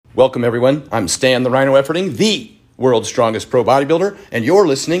Welcome, everyone. I'm Stan the Rhino Efferding, the world's strongest pro bodybuilder, and you're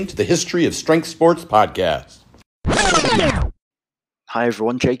listening to the History of Strength Sports podcast. Hi,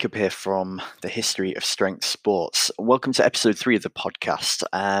 everyone. Jacob here from the History of Strength Sports. Welcome to episode 3 of the podcast.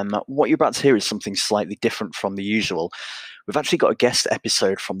 What you're about to hear is something slightly different from the usual. We've actually got a guest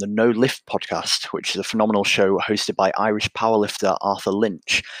episode from the No Lift podcast, which is a phenomenal show hosted by Irish powerlifter Arthur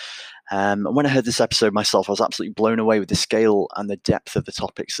Lynch. And when I heard this episode myself, I was absolutely blown away with the scale and the depth of the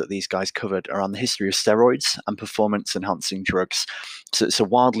topics that these guys covered around the history of steroids and performance-enhancing drugs. So it's a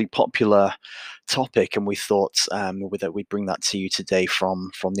wildly popular topic, and we thought that we'd bring that to you today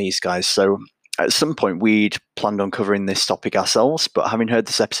from these guys. So at some point, we'd planned on covering this topic ourselves, but having heard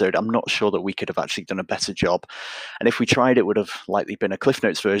this episode, I'm not sure that we could have actually done a better job. And if we tried, it would have likely been a Cliff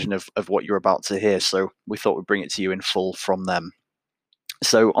Notes version of what you're about to hear. So we thought we'd bring it to you in full from them.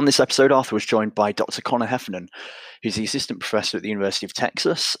 So on this episode, Arthur was joined by Dr. Connor Heffernan, who's the assistant professor at the University of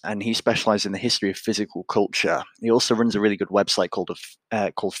Texas, and he specializes in the history of physical culture. He also runs a really good website called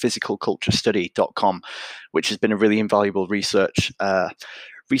physicalculturestudy.com, which has been a really invaluable research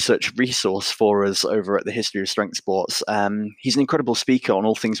resource for us over at the History of Strength Sports. He's an incredible speaker on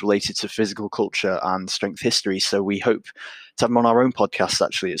all things related to physical culture and strength history, so we hope to have him on our own podcast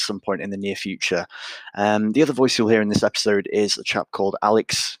actually at some point in the near future. The other voice you'll hear in this episode is a chap called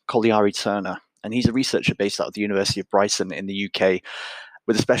Alex Colliari-Turner, and he's a researcher based out of the University of Brighton in the UK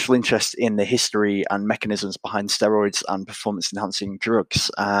with a special interest in the history and mechanisms behind steroids and performance-enhancing drugs.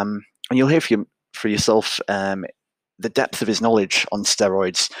 And you'll hear for yourself the depth of his knowledge on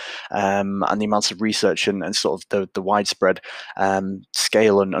steroids and the amounts of research and sort of the widespread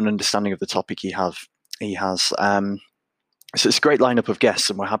scale and understanding of the topic he has. So it's a great lineup of guests,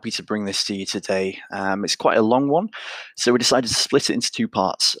 and we're happy to bring this to you today. It's quite a long one, so we decided to split it into 2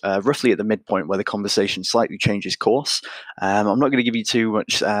 parts, roughly at the midpoint where the conversation slightly changes course. I'm not going to give you too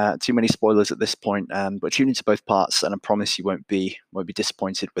many spoilers at this point, but tune into both parts, and I promise you won't be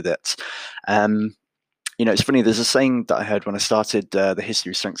disappointed with it. It's funny, there's a saying that I heard when I started the History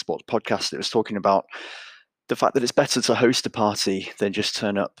of Strength Sports podcast. It was talking about the fact that it's better to host a party than just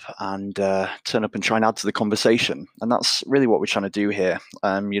turn up and try and add to the conversation. And that's really what we're trying to do here.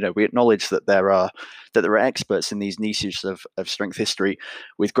 We acknowledge that there are experts in these niches of strength history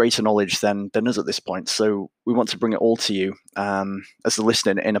with greater knowledge than us at this point. So we want to bring it all to you as the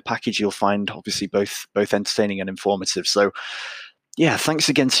listener in a package you'll find obviously both entertaining and informative. So yeah, thanks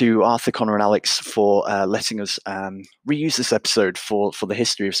again to Arthur, Connor, and Alex for letting us reuse this episode for the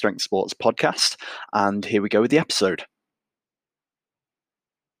History of Strength Sports podcast. And here we go with the episode.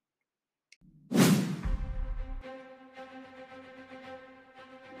 This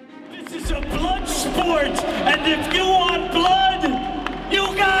is a blood sport, and if you want blood,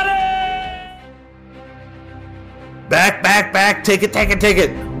 you got it! Back, take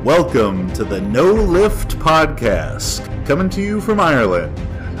it. Welcome to the No Lift podcast, coming to you from Ireland,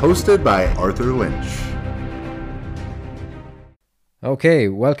 hosted by Arthur Lynch. Okay,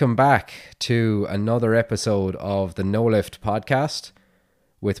 welcome back to another episode of the No Lift podcast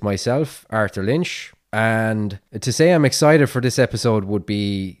with myself, Arthur Lynch. And to say I'm excited for this episode would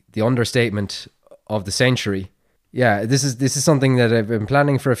be the understatement of the century. Yeah, this is something that I've been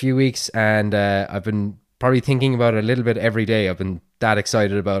planning for a few weeks, and I've been probably thinking about it a little bit every day. I've been that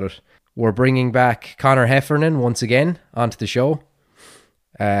excited about it. We're bringing back Connor Heffernan once again onto the show.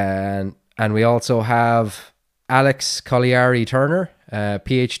 And we also have Alex Colliari-Turner, a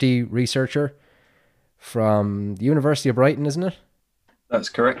PhD researcher from the University of Brighton, isn't it? That's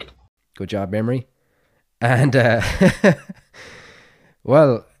correct. Good job, memory. And,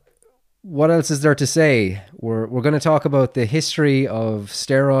 well, what else is there to say? We're going to talk about the history of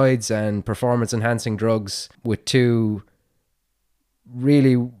steroids and performance-enhancing drugs with 2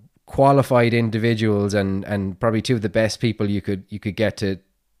 really qualified individuals and probably 2 of the best people you could get to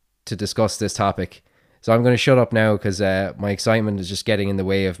discuss this topic. So I'm going to shut up now because my excitement is just getting in the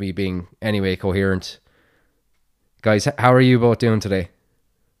way of me being anyway coherent. Guys, how are you both doing today?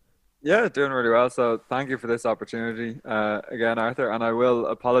 Yeah, doing really well. So thank you for this opportunity again, Arthur. And I will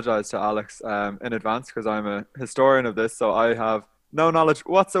apologize to Alex in advance because I'm a historian of this. So I have no knowledge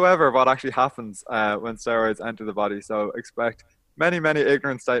whatsoever of what actually happens when steroids enter the body. So expect many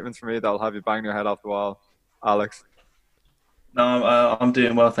ignorant statements from me that'll have you bang your head off the wall, Alex. No, I'm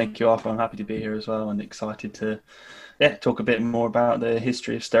doing well, thank you, Arthur. I'm happy to be here as well and excited to talk a bit more about the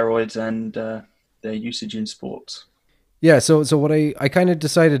history of steroids and their usage in sports. Yeah, so what I kind of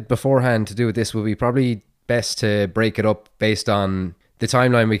decided beforehand to do with this would be probably best to break it up based on the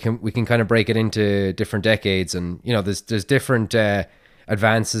timeline. We can kind of break it into different decades, and there's different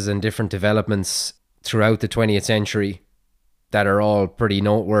advances and different developments throughout the 20th century that are all pretty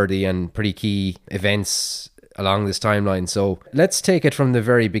noteworthy and pretty key events along this timeline. So let's take it from the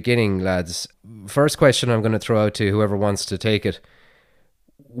very beginning, lads. First question I'm going to throw out to whoever wants to take it.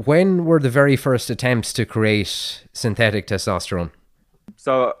 When were the very first attempts to create synthetic testosterone?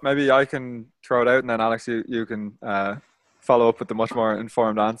 So maybe I can throw it out, and then Alex, you can follow up with the much more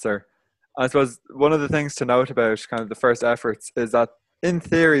informed answer. I suppose one of the things to note about kind of the first efforts is that in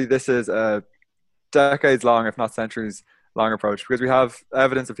theory this is a decades long, if not centuries long approach, because we have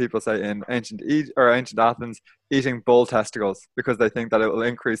evidence of people, say, in ancient Athens eating bull testicles because they think that it will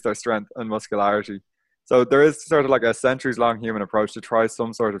increase their strength and muscularity. So there is sort of like a centuries long human approach to try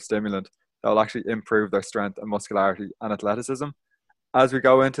some sort of stimulant that will actually improve their strength and muscularity and athleticism. As we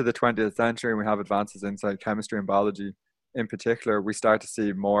go into the 20th century and we have advances in, say, chemistry and biology in particular, we start to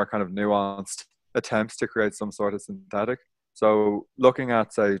see more kind of nuanced attempts to create some sort of synthetic. So looking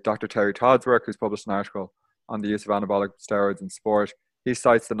at, say, Dr. Terry Todd's work, who's published an article on the use of anabolic steroids in sport, he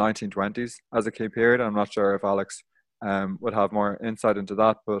cites the 1920s as a key period. I'm not sure if Alex would have more insight into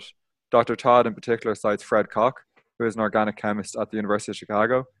that, but Dr. Todd in particular cites Fred Koch, who is an organic chemist at the University of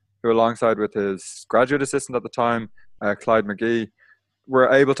Chicago, who alongside with his graduate assistant at the time, Clyde McGee,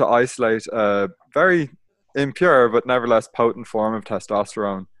 were able to isolate a very impure but nevertheless potent form of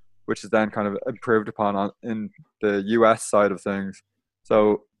testosterone, which is then kind of improved upon in the US side of things.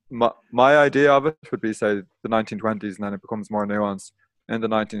 So my idea of it would be, say, the 1920s, and then it becomes more nuanced in the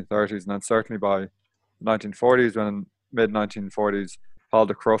 1930s, and then certainly by the 1940s, when mid-1940s, Paul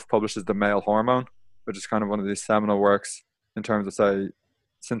de Kruff publishes The Male Hormone, which is kind of one of these seminal works in terms of, say,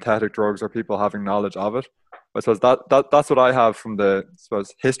 synthetic drugs or people having knowledge of it. I suppose that's what I have from the, I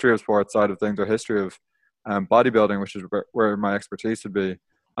suppose, history of sports side of things, or history of bodybuilding, which is where my expertise would be.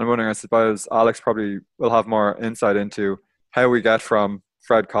 I'm wondering, I suppose Alex probably will have more insight into how we get from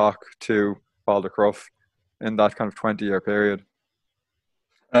Fred Koch to Paul de Kruff in that kind of 20-year period.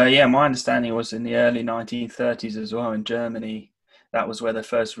 Yeah, my understanding was in the early 1930s as well in Germany. That was where the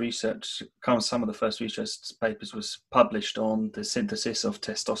first research, some of the first research papers was published on the synthesis of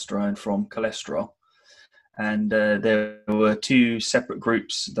testosterone from cholesterol. And there were two separate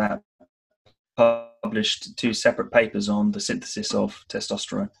groups that published two separate papers on the synthesis of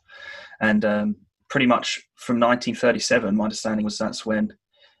testosterone. And pretty much from 1937, my understanding was that's when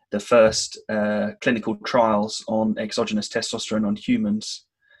the first clinical trials on exogenous testosterone on humans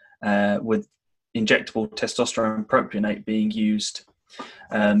with injectable testosterone propionate being used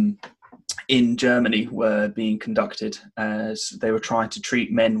in Germany were being conducted, as they were trying to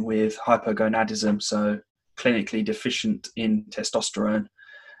treat men with hypogonadism, so clinically deficient in testosterone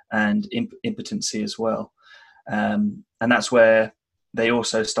and impotency as well. And that's where they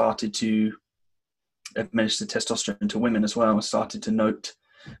also started to administer testosterone to women as well, and started to note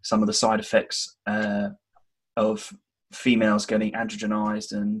some of the side effects of females getting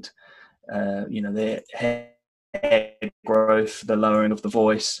androgenized and their hair growth, the lowering of the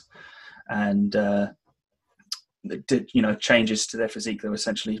voice, and changes to their physique that were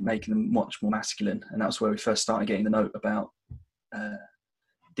essentially making them much more masculine. And that's where we first started getting the note about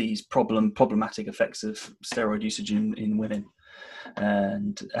these problematic effects of steroid usage in women.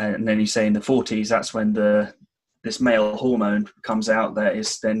 And then you say in the 40s, that's when this male hormone comes out that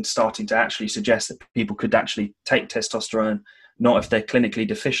is then starting to actually suggest that people could actually take testosterone, not if they're clinically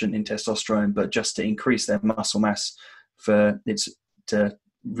deficient in testosterone, but just to increase their muscle mass to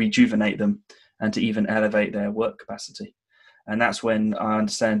rejuvenate them and to even elevate their work capacity. And that's when I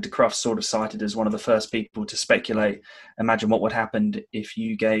understand de Kruff sort of cited as one of the first people to speculate, imagine what would happen if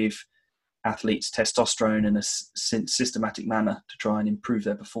you gave athletes testosterone in a systematic manner to try and improve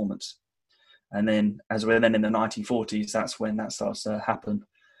their performance. And then as we're then in the 1940s, that's when that starts to happen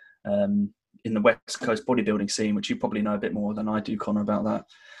in the West Coast bodybuilding scene, which you probably know a bit more than I do, Connor, about that,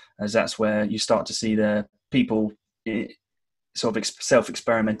 as that's where you start to see the people sort of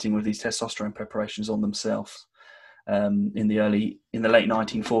self-experimenting with these testosterone preparations on themselves in the late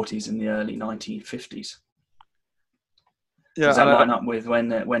 1940s and the early 1950s. Yeah, does that line up with when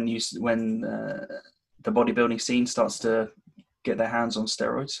the bodybuilding scene starts to get their hands on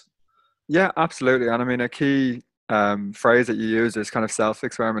steroids? Yeah, absolutely. And I mean, a key phrase that you use is kind of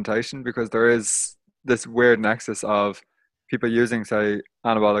self-experimentation, because there is this weird nexus of people using, say,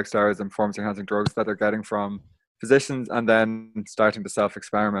 anabolic steroids and performance-enhancing drugs that they're getting from physicians and then starting to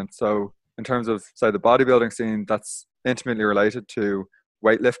self-experiment. So in terms of, say, the bodybuilding scene, that's intimately related to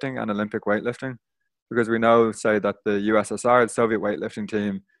weightlifting and Olympic weightlifting, because we know, say, that the USSR, the Soviet weightlifting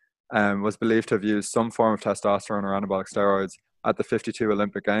team, was believed to have used some form of testosterone or anabolic steroids at the 52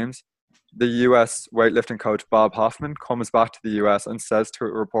 Olympic Games. The US weightlifting coach Bob Hoffman comes back to the US and says to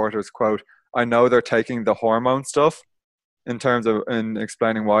reporters, quote, "I know they're taking the hormone stuff, in terms of in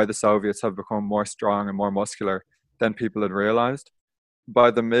explaining why the Soviets have become more strong and more muscular than people had realized.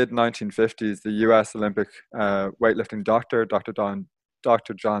 By the mid 1950s, the US Olympic weightlifting doctor, Dr.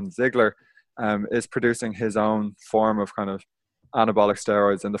 John Ziegler, is producing his own form of kind of anabolic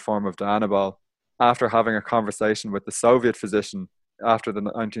steroids in the form of Dianabol after having a conversation with the Soviet physician after the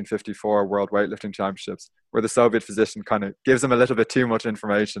 1954 World Weightlifting Championships, where the Soviet physician kind of gives him a little bit too much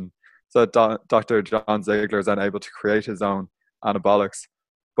information. So Dr. John Ziegler is then able to create his own anabolics.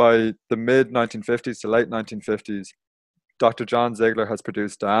 By the mid 1950s to late 1950s, Dr. John Ziegler has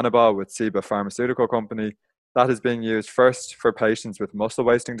produced Dianabol with Ciba Pharmaceutical Company. That is being used first for patients with muscle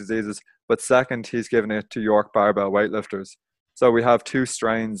wasting diseases, but second, he's given it to York barbell weightlifters. So we have two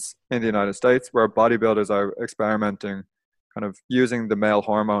strains in the United States where bodybuilders are experimenting, kind of using the male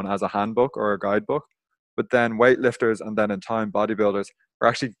hormone as a handbook or a guidebook. But then weightlifters and then in time bodybuilders are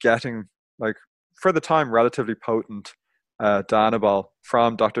actually getting, like, for the time, relatively potent Dianabol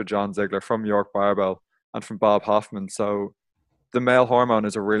from Dr. John Ziegler, from York Barbell, and from Bob Hoffman. So the male hormone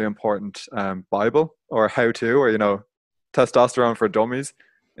is a really important Bible or how-to, or, testosterone for dummies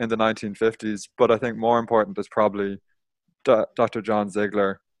in the 1950s. But I think more important is probably Dr. John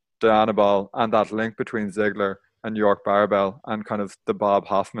Ziegler, Dianabol, and that link between Ziegler and York Barbell and kind of the Bob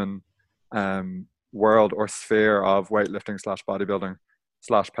Hoffman world or sphere of weightlifting / bodybuilding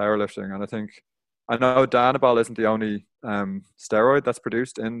 / powerlifting. And I know Dianabol isn't the only steroid that's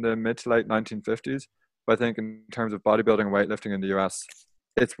produced in the mid to late 1950s, but I think in terms of bodybuilding and weightlifting in the US,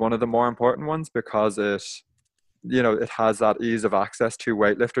 it's one of the more important ones because it has that ease of access to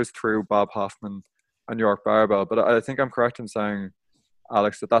weightlifters through Bob Hoffman and York Barbell. But I think I'm correct in saying,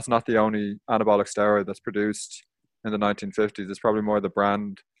 Alex, that that's not the only anabolic steroid that's produced in the 1950s. It's probably more the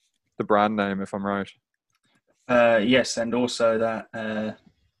brand name, if I'm right. Yes, and also that,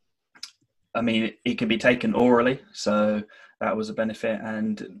 it can be taken orally, so that was a benefit,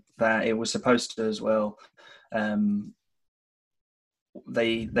 and that it was supposed to as well.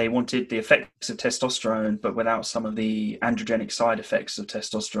 They wanted the effects of testosterone, but without some of the androgenic side effects of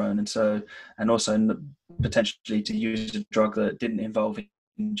testosterone, and also potentially to use a drug that didn't involve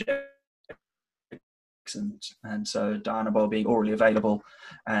injections, and so Dianabol being orally available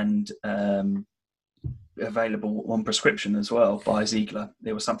and available on prescription as well by Ziegler.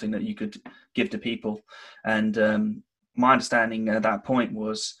 It was something that you could give to people, and my understanding at that point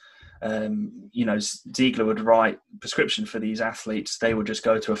was, Ziegler would write prescription for these athletes. They would just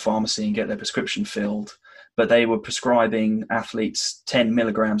go to a pharmacy and get their prescription filled, but they were prescribing athletes 10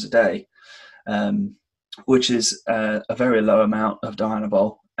 milligrams a day, which is a very low amount of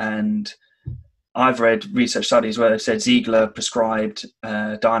Dianabol. And I've read research studies where they've said Ziegler prescribed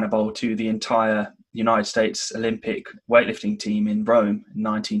Dianabol to the entire United States Olympic weightlifting team in Rome in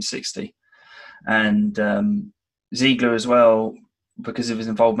 1960. And Ziegler as well, because of his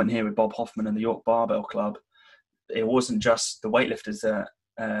involvement here with Bob Hoffman and the York Barbell Club, it wasn't just the weightlifters that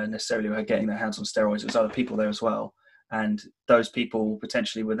necessarily were getting their hands on steroids. It was other people there as well. And those people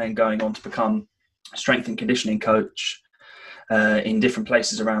potentially were then going on to become strength and conditioning coach in different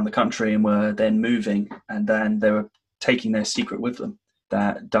places around the country, and were then moving, and then they were taking their secret with them,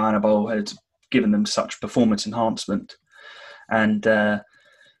 that Dianabol had given them such performance enhancement. And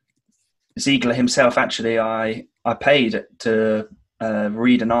Ziegler himself, actually, I paid to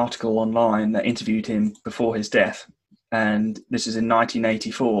read an article online that interviewed him before his death. And this is in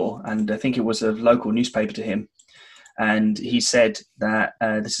 1984. And I think it was a local newspaper to him. And he said that,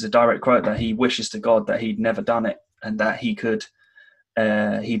 this is a direct quote, that he wishes to God that he'd never done it, and that he'd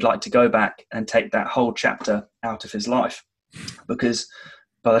like to go back and take that whole chapter out of his life. Because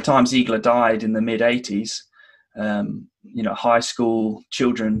by the time Ziegler died in the mid-80s, high school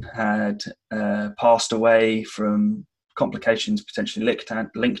children had passed away from complications potentially linked to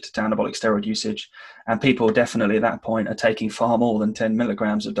anabolic steroid usage, and people definitely at that point are taking far more than 10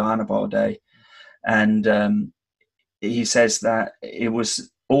 milligrams of Dianabol a day. And he says that it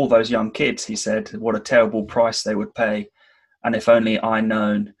was all those young kids, he said, what a terrible price they would pay, and if only I'd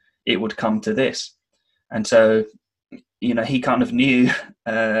known it would come to this. And so, he kind of knew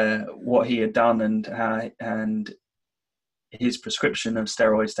what he had done, and his prescription of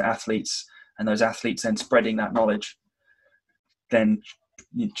steroids to athletes, and those athletes then spreading that knowledge, then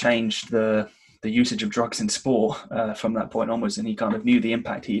changed the usage of drugs in sport from that point onwards. And he kind of knew the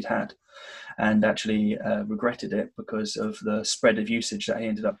impact he'd had, and actually regretted it because of the spread of usage that he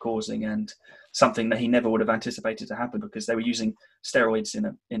ended up causing, and something that he never would have anticipated to happen, because they were using steroids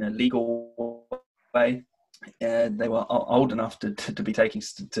in a legal way. They were old enough to be taking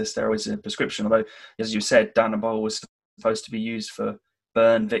to steroids in prescription, although, as you said, Dianabol was supposed to be used for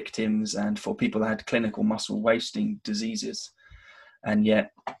burn victims and for people that had clinical muscle wasting diseases. And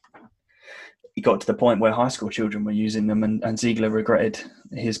yet it got to the point where high school children were using them, and Ziegler regretted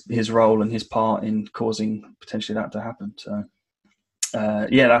his role and his part in causing potentially that to happen. So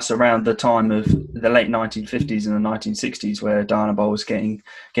that's around the time of the late 1950s and the 1960s where Dianabol was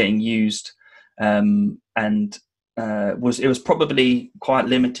getting used, and it was probably quite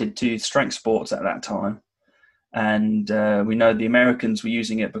limited to strength sports at that time. And we know the Americans were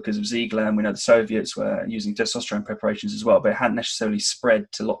using it because of Ziegler, and we know the Soviets were using testosterone preparations as well, but it hadn't necessarily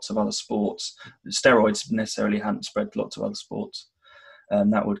spread to lots of other sports. The steroids necessarily hadn't spread to lots of other sports.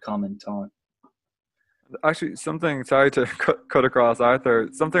 That would come in time. Actually, sorry to cut across, Arthur,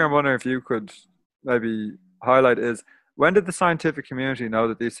 something I'm wondering if you could maybe highlight is, when did the scientific community know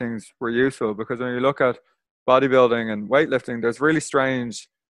that these things were useful? Because when you look at bodybuilding and weightlifting, there's really strange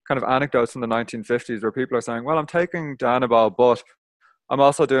kind of anecdotes from the 1950s where people are saying, well, I'm taking Dianabol, but I'm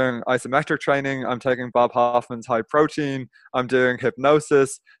also doing isometric training, I'm taking Bob Hoffman's high protein, I'm doing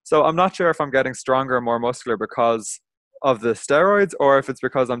hypnosis. So I'm not sure if I'm getting stronger and more muscular because of the steroids, or if it's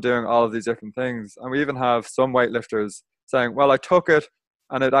because I'm doing all of these different things. And we even have some weightlifters saying, well, I took it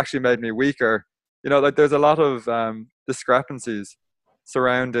and it actually made me weaker. Like there's a lot of discrepancies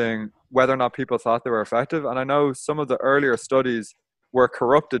surrounding whether or not people thought they were effective. And I know some of the earlier studies were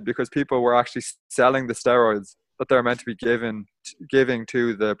corrupted because people were actually selling the steroids that they're meant to be giving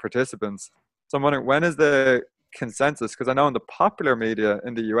to the participants. So I'm wondering, when is the consensus? Because I know in the popular media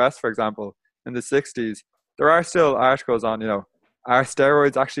in the US, for example, in the 60s, there are still articles on, are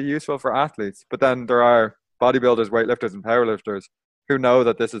steroids actually useful for athletes? But then there are bodybuilders, weightlifters, and powerlifters who know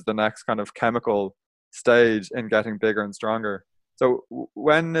that this is the next kind of chemical stage in getting bigger and stronger. So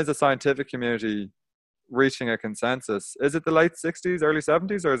when is the scientific community reaching a consensus? Is it the late 60s, early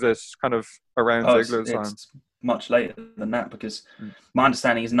 70s, or is it kind of around Ziegler's time? It's much later than that, because my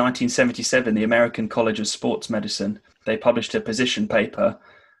understanding is 1977, the American College of Sports Medicine, they published a position paper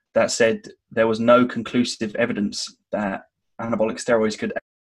that said there was no conclusive evidence that anabolic steroids could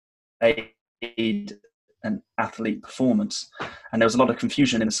aid an athlete performance. And there was a lot of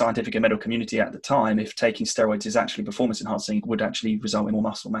confusion in the scientific and medical community at the time if taking steroids is actually performance enhancing, would actually result in more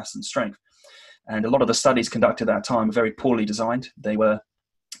muscle mass and strength. And a lot of the studies conducted at that time were very poorly designed. They were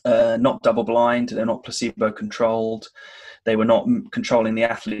not double blind, they're not placebo controlled, they were not controlling the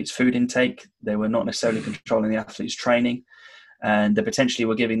athlete's food intake, they were not necessarily controlling the athlete's training, and they potentially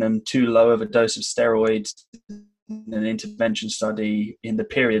were giving them too low of a dose of steroids in an intervention study in the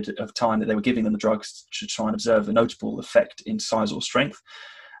period of time that they were giving them the drugs to try and observe a notable effect in size or strength.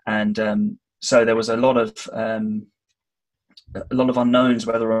 And so there was a lot of unknowns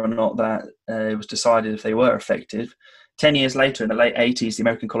whether or not that it was decided if they were effective. 10 years later, in the late 80s, the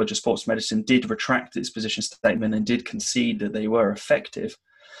American College of Sports Medicine did retract its position statement and did concede that they were effective,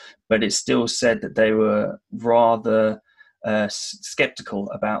 but it still said that they were rather skeptical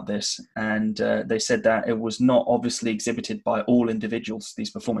about this, and they said that it was not obviously exhibited by all individuals,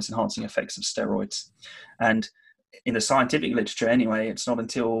 these performance-enhancing effects of steroids. And in the scientific literature anyway, it's not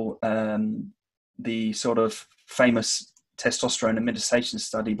until the sort of famous testosterone administration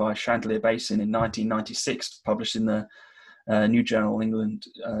study by Chandelier Basin in 1996, published in the New Journal England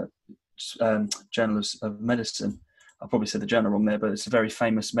Journal of Medicine. I probably said the journal wrong there, but it's a very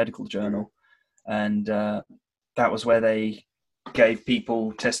famous medical journal. And that was where they gave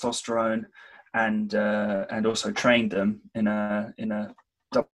people testosterone and also trained them in a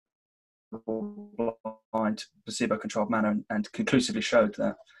double-blind, placebo-controlled manner, and conclusively showed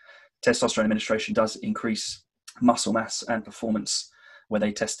that testosterone administration does increase muscle mass and performance, where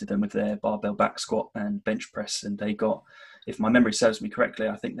they tested them with their barbell back squat and bench press, and they got, if my memory serves me correctly,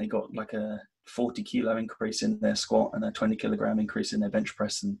 I think they got like a 40 kilo increase in their squat and a 20 kilogram increase in their bench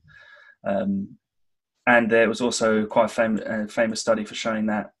press. And there was also quite a famous study for showing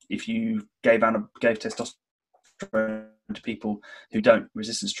that if you gave testosterone to people who don't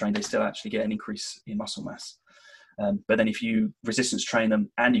resistance train, they still actually get an increase in muscle mass. But then if you resistance train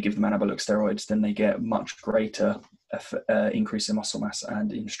them and you give them anabolic steroids, then they get much greater increase in muscle mass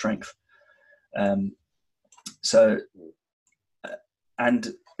and in strength. And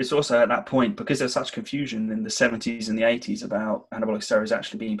it's also at that point, because there's such confusion in the 70s and the 80s about anabolic steroids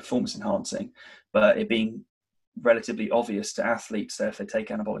actually being performance enhancing, but it being relatively obvious to athletes that if they take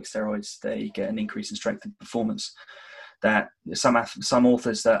anabolic steroids, they get an increase in strength and performance, that some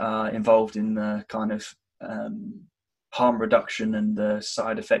authors that are involved in the kind of harm reduction and the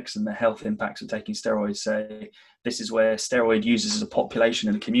side effects and the health impacts of taking steroids say this is where steroid users as a population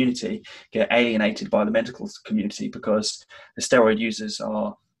in the community get alienated by the medical community, because the steroid users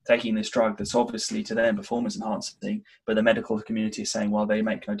are taking this drug that's obviously to them performance enhancing, but the medical community is saying, well, they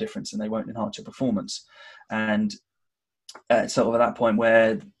make no difference and they won't enhance your performance. And sort of at that point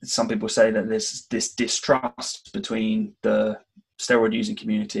where some people say that there's this distrust between the steroid using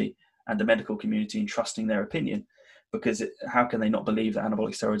community and the medical community in trusting their opinion, because how can they not believe that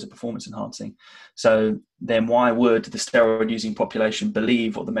anabolic steroids are performance enhancing? So then why would the steroid using population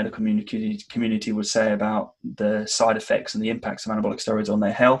believe what the medical community would say about the side effects and the impacts of anabolic steroids on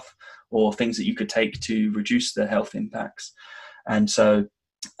their health, or things that you could take to reduce the health impacts? And so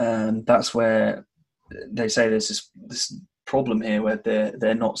that's where they say there's this problem here where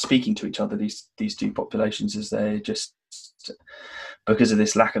they're not speaking to each other, these two populations, as they just, because of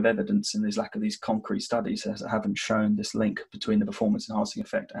this lack of evidence and this lack of these concrete studies, haven't shown this link between the performance enhancing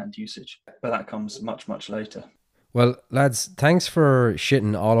effect and usage. But that comes much, much later. Well, lads, thanks for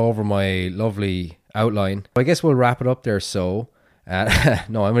shitting all over my lovely outline. I guess we'll wrap it up there. So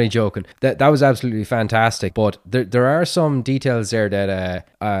no, I'm only joking. That was absolutely fantastic. But there are some details there that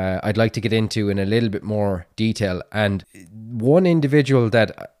I'd like to get into in a little bit more detail. And one individual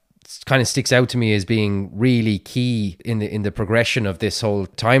that kind of sticks out to me as being really key in the progression of this whole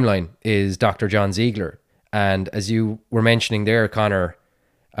timeline is Dr. John Ziegler. And as you were mentioning there, Connor,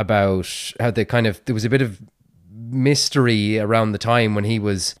 about how there was a bit of mystery around the time when he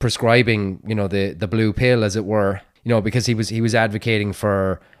was prescribing, the blue pill, as it were, because he was advocating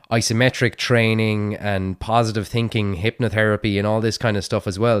for isometric training and positive thinking, hypnotherapy, and all this kind of stuff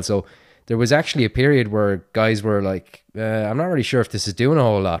as well. So there was actually a period where guys were like, I'm not really sure if this is doing a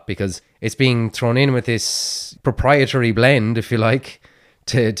whole lot, because it's being thrown in with this proprietary blend, if you like,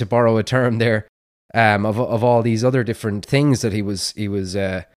 to borrow a term there, of all these other different things that he was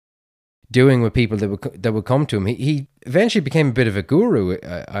doing with people that would come to him. He eventually became a bit of a guru,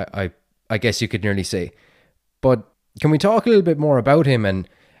 I guess you could nearly say. But can we talk a little bit more about him, and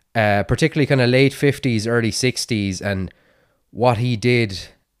particularly kind of late 50s, early 60s, and what he did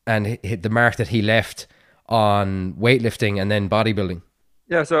and the mark that he left on weightlifting and then bodybuilding?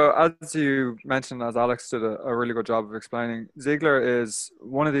 Yeah, so as you mentioned, as Alex did a really good job of explaining, Ziegler is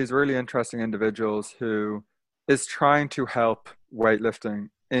one of these really interesting individuals who is trying to help weightlifting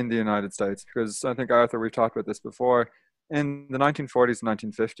in the United States. Because I think, Arthur, we've talked about this before. In the 1940s and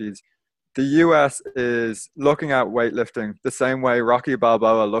 1950s, the US is looking at weightlifting the same way Rocky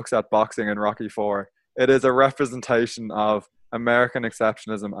Balboa looks at boxing in Rocky IV. It is a representation of American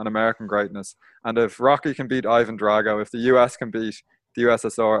exceptionalism and American greatness. And if Rocky can beat Ivan Drago, if the US can beat the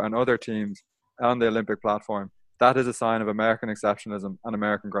USSR and other teams on the Olympic platform, that is a sign of American exceptionalism and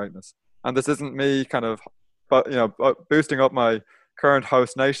American greatness. And this isn't me kind of, boosting up my current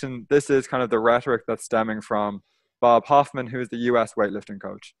host nation. This is kind of the rhetoric that's stemming from Bob Hoffman, who is the US weightlifting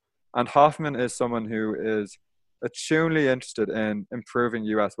coach. And Hoffman is someone who is extremely interested in improving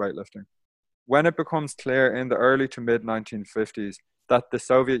US weightlifting. When it becomes clear in the early to mid 1950s that the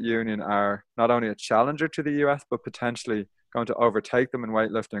Soviet Union are not only a challenger to the US, but potentially going to overtake them in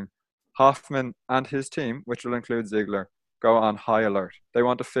weightlifting, Hoffman and his team, which will include Ziegler, go on high alert. They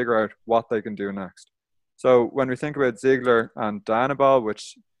want to figure out what they can do next. So when we think about Ziegler and Dianabol,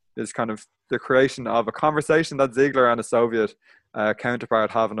 which is kind of the creation of a conversation that Ziegler and a Soviet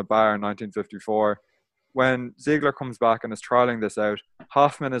counterpart have in a bar in 1954, when Ziegler comes back and is trialing this out,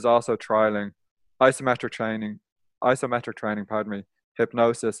 Hoffman is also trialing isometric training,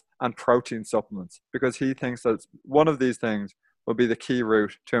 hypnosis, and protein supplements, because he thinks that one of these things will be the key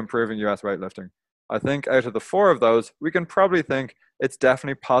route to improving US weightlifting. I think out of the four of those, we can probably think it's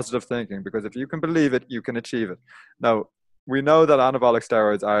definitely positive thinking, because if you can believe it, you can achieve it. Now, we know that anabolic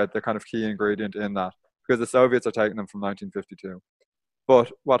steroids are the kind of key ingredient in that, because the Soviets are taking them from 1952.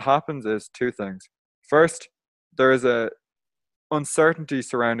 But what happens is two things. First, there is a uncertainty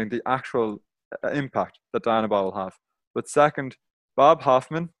surrounding the actual impact that Dianabol will have. But second, Bob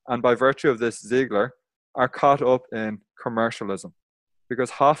Hoffman, and by virtue of this Ziegler, are caught up in commercialism.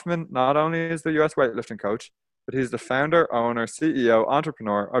 Because Hoffman not only is the US weightlifting coach, but he's the founder, owner, CEO,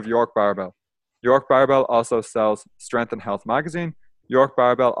 entrepreneur of York Barbell. York Barbell also sells Strength and Health magazine. York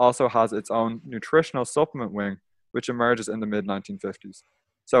Barbell also has its own nutritional supplement wing, which emerges in the mid-1950s.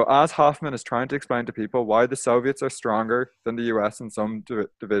 So as Hoffman is trying to explain to people why the Soviets are stronger than the US in some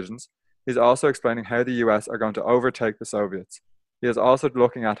divisions, he's also explaining how the US are going to overtake the Soviets. He is also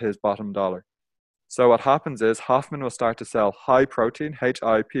looking at his bottom dollar. So what happens is Hoffman will start to sell high protein,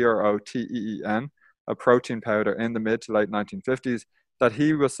 HIPROTEEN, a protein powder in the mid to late 1950s that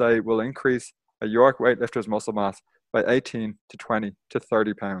he will say will increase a York weightlifter's muscle mass by 18 to 20 to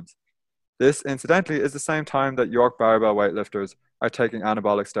 30 pounds. This, incidentally, is the same time that York Barbell weightlifters are taking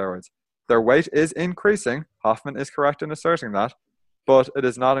anabolic steroids. Their weight is increasing. Hoffman is correct in asserting that, but it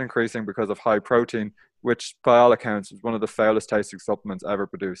is not increasing because of high protein, which by all accounts is one of the foulest tasting supplements ever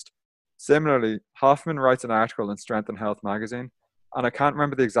produced. Similarly, Hoffman writes an article in Strength and Health magazine, and I can't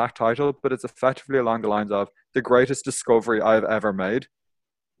remember the exact title, but it's effectively along the lines of the greatest discovery I've ever made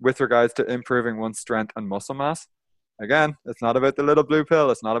with regards to improving one's strength and muscle mass. Again, it's not about the little blue pill,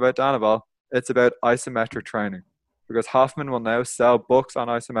 it's not about Danabol, it's about isometric training. Because Hoffman will now sell books on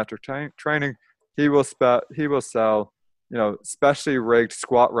isometric training. He will sell, specially rigged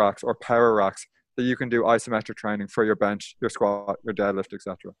squat racks or power racks that you can do isometric training for your bench, your squat, your deadlift,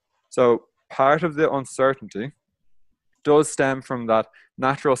 etc. So part of the uncertainty does stem from that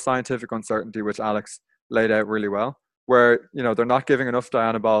natural scientific uncertainty, which Alex laid out really well, where, they're not giving enough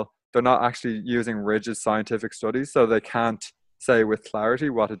Dianabol, they're not actually using rigid scientific studies, so they can't say with clarity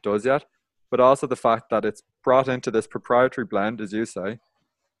what it does yet, but also the fact that it's brought into this proprietary blend, as you say,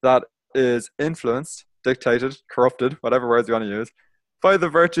 that is influenced, dictated, corrupted, whatever words you want to use, by the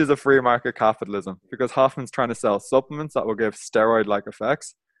virtues of free market capitalism, because Hoffman's trying to sell supplements that will give steroid-like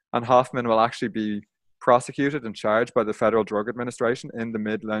effects, and Hoffman will actually be prosecuted and charged by the Federal Drug Administration in the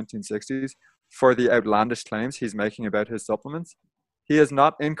mid-1960s for the outlandish claims he's making about his supplements. He is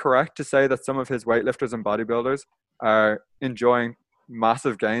not incorrect to say that some of his weightlifters and bodybuilders are enjoying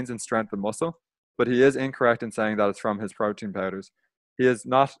massive gains in strength and muscle, but he is incorrect in saying that it's from his protein powders. He is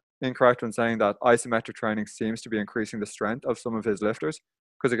not incorrect when saying that isometric training seems to be increasing the strength of some of his lifters,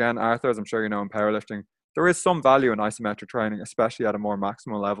 because again, Arthur, as I'm sure you know in powerlifting, there is some value in isometric training, especially at a more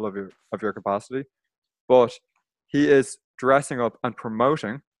maximal level of your capacity. But he is dressing up and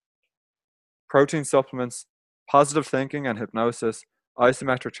promoting protein supplements, positive thinking and hypnosis,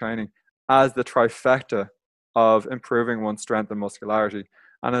 isometric training as the trifecta of improving one's strength and muscularity.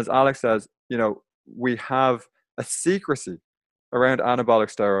 And as Alex says, we have a secrecy around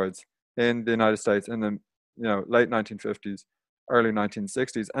anabolic steroids in the United States in the late 1950s, early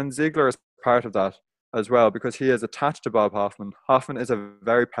 1960s. And Ziegler is part of that as well, because he is attached to Bob Hoffman. Hoffman is a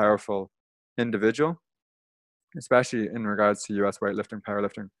very powerful individual, especially in regards to US weightlifting,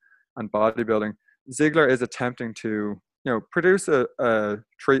 powerlifting, and bodybuilding. Ziegler is attempting to, produce a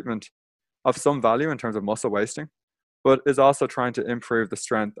treatment of some value in terms of muscle wasting, but is also trying to improve the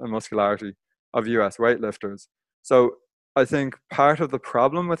strength and muscularity of US weightlifters. So I think part of the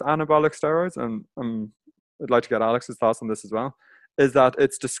problem with anabolic steroids, and I'd like to get Alex's thoughts on this as well, is that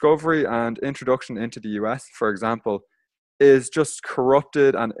its discovery and introduction into the US, for example, is just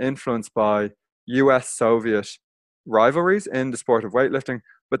corrupted and influenced by US-Soviet rivalries in the sport of weightlifting,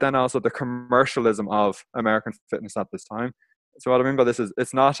 but then also the commercialism of American fitness at this time. So what I mean by this is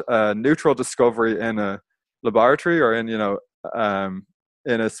it's not a neutral discovery in a laboratory or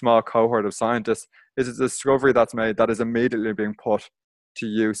in a small cohort of scientists. It's a discovery that's made that is immediately being put to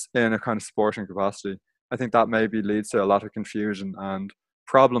use in a kind of sporting capacity. I think that maybe leads to a lot of confusion and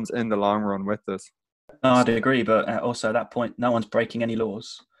problems in the long run with this. No, I'd agree, but also at that point, no one's breaking any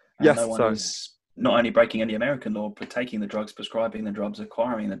laws. And yes, no one is not only breaking any American law, but taking the drugs, prescribing the drugs,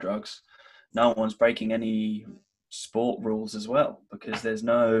 acquiring the drugs. No one's breaking any sport rules as well, because there's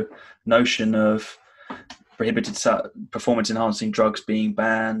no notion of prohibited performance-enhancing drugs being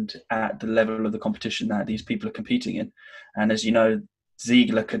banned at the level of the competition that these people are competing in. And as you know,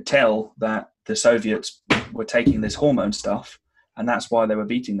 Ziegler could tell that the Soviets were taking this hormone stuff, and that's why they were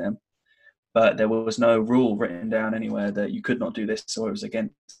beating them. But there was no rule written down anywhere that you could not do this, or it was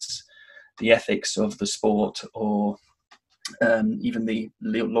against the ethics of the sport, or even the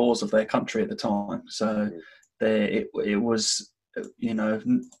laws of their country at the time. So it was,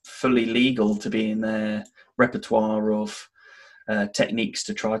 fully legal to be in their repertoire of techniques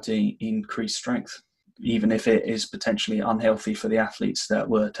to try to increase strength, even if it is potentially unhealthy for the athletes that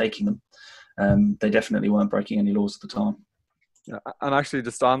were taking them. They definitely weren't breaking any laws at the time. Yeah, and actually,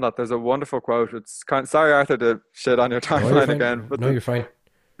 just on that, there's a wonderful quote. It's sorry, Arthur, to shit on your timeline again. But you're fine.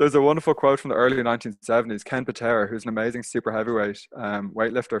 There's a wonderful quote from the early 1970s. Ken Patera, who's an amazing super heavyweight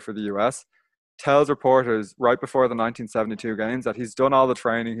weightlifter for the US, tells reporters right before the 1972 games that he's done all the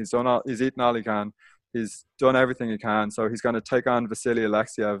training, he's eaten all he can, he's done everything he can, so he's going to take on Vasily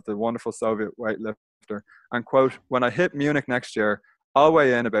Alexiev, the wonderful Soviet weightlifter, and quote, "When I hit Munich next year, I'll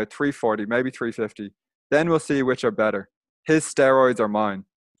weigh in about 340, maybe 350. Then we'll see which are better. His steroids are mine."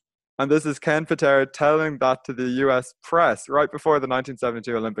 And this is Ken Patera telling that to the US press right before the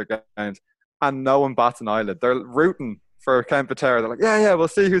 1972 Olympic Games, and no one bats an eyelid. They're rooting for Ken Patera. They're like, yeah, we'll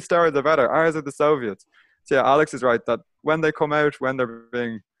see whose steroids are better. Ours are the Soviets. So yeah, Alex is right that when they come out, when they're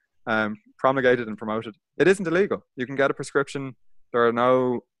being promulgated and promoted, it isn't illegal. You can get a prescription. There are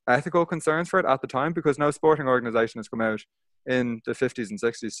no ethical concerns for it at the time, because no sporting organization has come out in the 50s and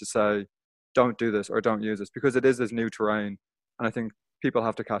 60s to say, don't do this or don't use this, because it is this new terrain. And I think people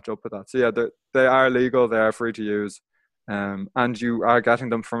have to catch up with that. So yeah, they are legal, they are free to use, and you are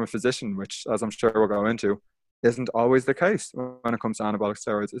getting them from a physician, which, as I'm sure we'll go into, isn't always the case when it comes to anabolic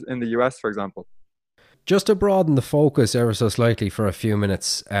steroids in the US, for example. Just to broaden the focus ever so slightly for a few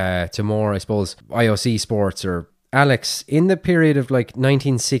minutes to more, I suppose, IOC sports, or Alex, in the period of like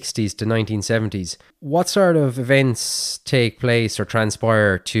 1960s to 1970s, what sort of events take place or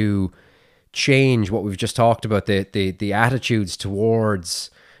transpire to change what we've just talked about, the attitudes towards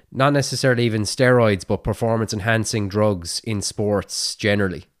not necessarily even steroids, but performance enhancing drugs in sports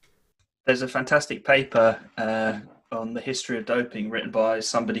generally? There's a fantastic paper on the history of doping written by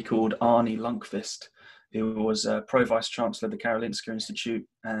somebody called Arne Lundqvist, who was Pro Vice Chancellor of the Karolinska Institute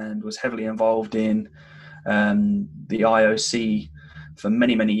and was heavily involved in the IOC for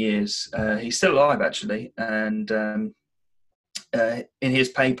many, many years. He's still alive, actually. And in his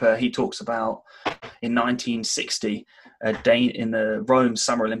paper, he talks about in 1960, in the Rome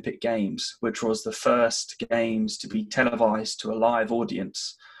Summer Olympic Games, which was the first games to be televised to a live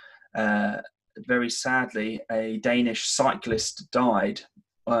audience. Very sadly, a Danish cyclist died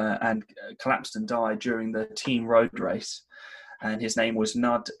and collapsed and died during the team road race. And his name was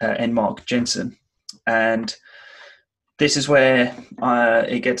Nud Enmark Jensen. And this is where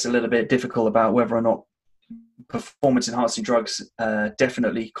it gets a little bit difficult about whether or not performance-enhancing drugs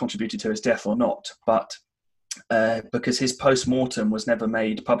definitely contributed to his death or not. But because his post-mortem was never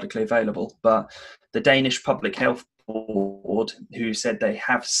made publicly available. But the Danish Public Health Board, who said they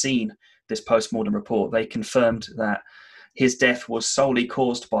have seen this post-mortem report, they confirmed that his death was solely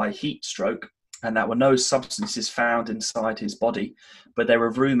caused by heat stroke and that were no substances found inside his body. But there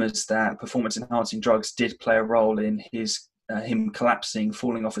were rumours that performance-enhancing drugs did play a role in him collapsing,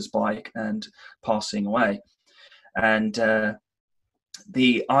 falling off his bike and passing away. And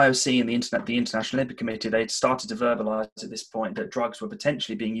the IOC and the International Olympic Committee, they'd started to verbalise at this point that drugs were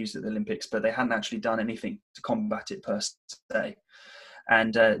potentially being used at the Olympics, but they hadn't actually done anything to combat it per se.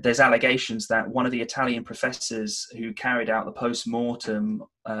 And there's allegations that one of the Italian professors who carried out the post-mortem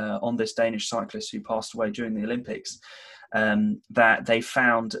on this Danish cyclist who passed away during the Olympics, that they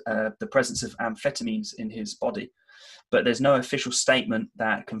found the presence of amphetamines in his body. But there's no official statement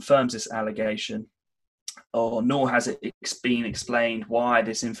that confirms this allegation, or nor has it been explained why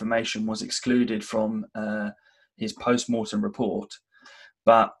this information was excluded from his post-mortem report.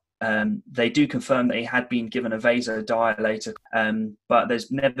 But they do confirm that he had been given a vasodilator, but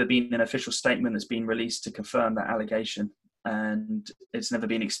there's never been an official statement that's been released to confirm that allegation. And it's never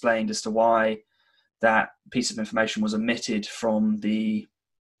been explained as to why that piece of information was omitted from the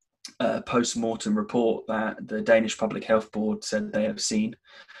post-mortem report that the Danish Public Health Board said they have seen.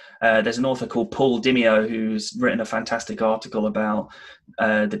 There's an author called Paul Dimio who's written a fantastic article about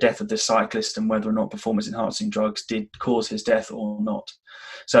the death of this cyclist and whether or not performance-enhancing drugs did cause his death or not.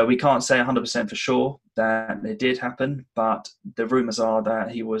 So we can't say 100% for sure that it did happen, but the rumours are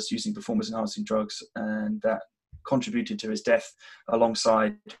that he was using performance-enhancing drugs and that contributed to his death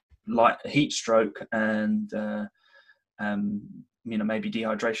alongside heat stroke and maybe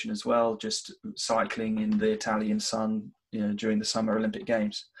dehydration as well, just cycling in the Italian sun during the Summer Olympic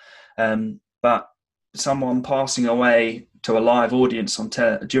Games. But someone passing away to a live audience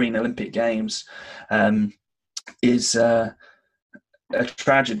during the Olympic Games is a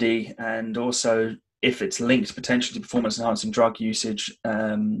tragedy, and also if it's linked potentially to performance-enhancing drug usage,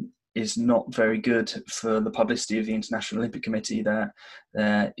 is not very good for the publicity of the International Olympic Committee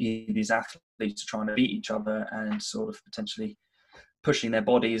that these athletes are trying to beat each other and sort of potentially pushing their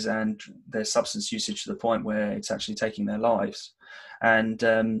bodies and their substance usage to the point where it's actually taking their lives. And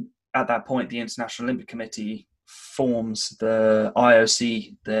at that point, the International Olympic Committee forms the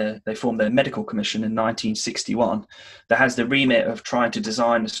IOC, they formed their medical commission in 1961 that has the remit of trying to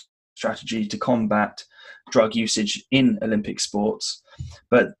design a strategy to combat drug usage in Olympic sports.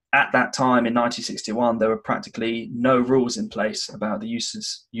 But at that time in 1961, there were practically no rules in place about the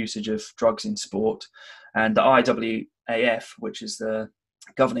usage of drugs in sport. And the IAAF, which is the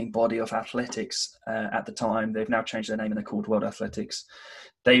governing body of athletics at the time, they've now changed their name and they're called World Athletics.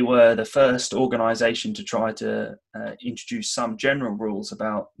 They were the first organisation to try to introduce some general rules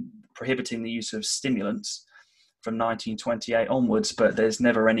about prohibiting the use of stimulants from 1928 onwards, but there's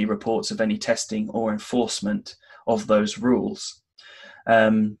never any reports of any testing or enforcement of those rules.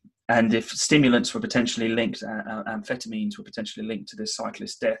 And if stimulants were potentially linked, amphetamines were potentially linked to this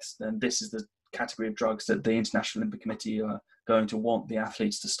cyclist's deaths, then this is the category of drugs that the International Olympic Committee are going to want the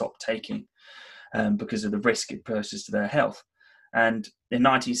athletes to stop taking because of the risk it poses to their health. And in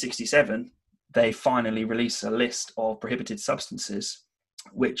 1967, they finally released a list of prohibited substances,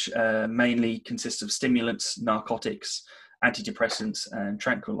 which mainly consists of stimulants, narcotics, antidepressants and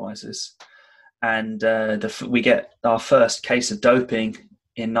tranquilizers. And we get our first case of doping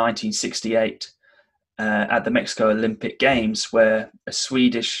in 1968 at the Mexico Olympic Games, where a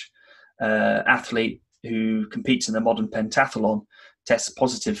Swedish athlete who competes in the modern pentathlon tests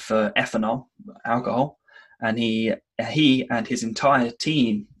positive for ethanol, alcohol, and he and his entire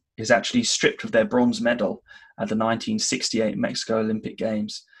team is actually stripped of their bronze medal at the 1968 Mexico Olympic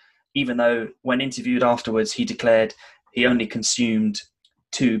Games, even though when interviewed afterwards, he declared he only consumed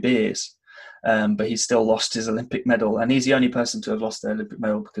 2 beers, but he still lost his Olympic medal. And he's the only person to have lost their Olympic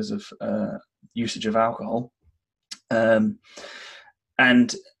medal because of usage of alcohol.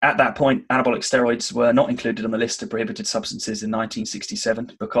 And at that point, anabolic steroids were not included on the list of prohibited substances in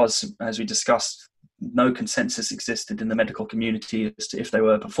 1967 because, as we discussed, no consensus existed in the medical community as to if they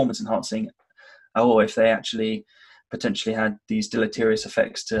were performance enhancing or if they actually potentially had these deleterious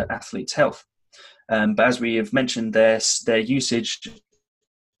effects to athletes' health. But as we have mentioned, their usage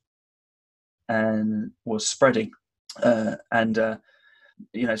was spreading.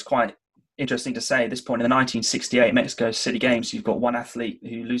 It's quite interesting to say at this point in the 1968 Mexico City Games, you've got one athlete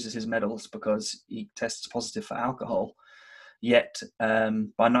who loses his medals because he tests positive for alcohol. Yet by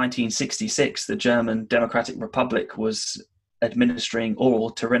 1966, the German Democratic Republic was administering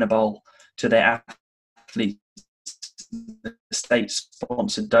oral turinabol to their athletes, the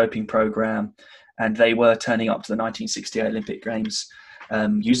state-sponsored doping program, and they were turning up to the 1968 Olympic Games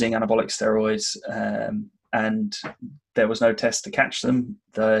using anabolic steroids, and there was no test to catch them.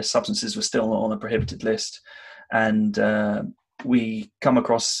 The substances were still not on a prohibited list, and we come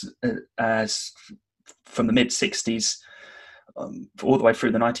across as from the mid-60s all the way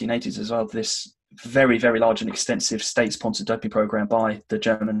through the 1980s as well, this very, very large and extensive state-sponsored doping program by the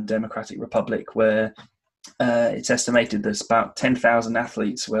German Democratic Republic, where it's estimated that about 10,000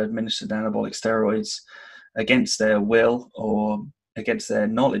 athletes were administered anabolic steroids against their will or against their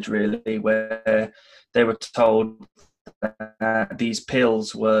knowledge, really, where they were told that these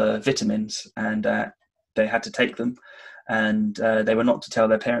pills were vitamins and they had to take them, and they were not to tell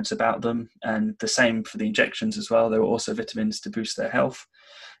their parents about them. And the same for the injections as well. They were also vitamins to boost their health,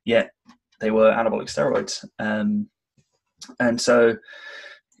 yet they were anabolic steroids. And so,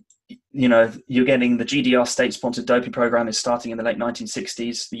 you're getting the GDR state-sponsored doping program is starting in the late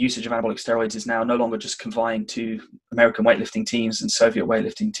 1960s. The usage of anabolic steroids is now no longer just confined to American weightlifting teams and Soviet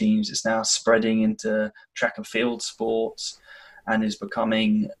weightlifting teams. It's now spreading into track and field sports and is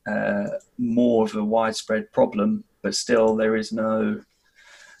becoming more of a widespread problem. But still, there is no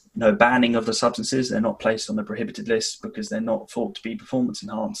banning of the substances. They're not placed on the prohibited list because they're not thought to be performance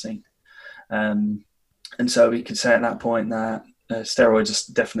enhancing. And so we could say at that point that steroids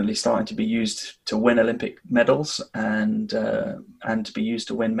are definitely starting to be used to win Olympic medals and to be used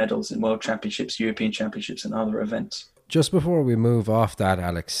to win medals in World Championships, European Championships, and other events. Just before we move off that,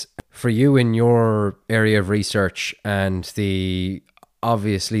 Alex, for you in your area of research and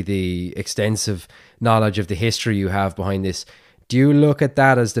obviously the extensive knowledge of the history you have behind this, do you look at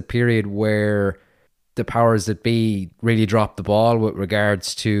that as the period where the powers that be really dropped the ball with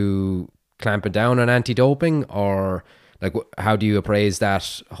regards to clamping down on anti-doping, or like how do you appraise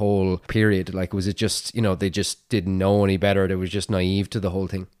that whole period? Like, was it just, they just didn't know any better? They was just naive to the whole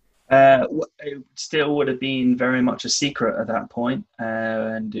thing? It still would have been very much a secret at that point,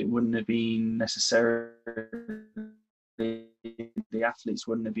 and it wouldn't have been necessarily, the athletes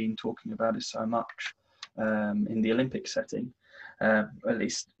wouldn't have been talking about it so much in the Olympic setting, at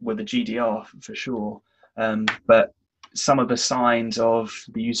least with the GDR for sure. But some of the signs of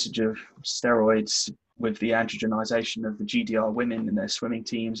the usage of steroids with the androgenization of the GDR women in their swimming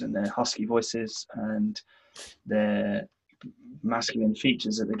teams and their husky voices and their masculine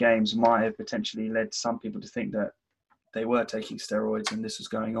features at the games might have potentially led some people to think that they were taking steroids and this was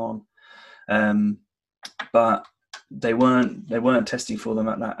going on, but they weren't testing for them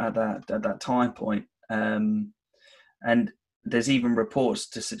at that time point. And there's even reports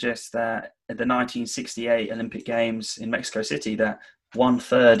to suggest that at the 1968 Olympic Games in Mexico City, that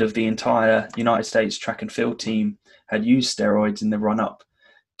 1/3 of the entire United States track and field team had used steroids in the run-up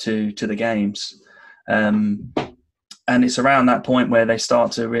to the games. And it's around that point where they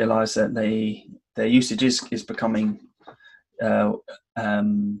start to realize that their usage is becoming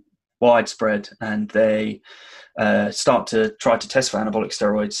widespread, and they start to try to test for anabolic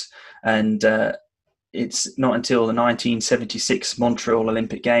steroids. And it's not until the 1976 Montreal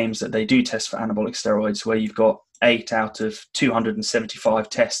Olympic Games that they do test for anabolic steroids, where you've got 8 out of 275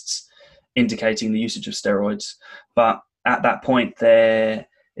 tests indicating the usage of steroids. But at that point,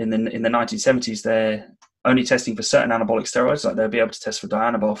 in the 1970s, only testing for certain anabolic steroids, like they'll be able to test for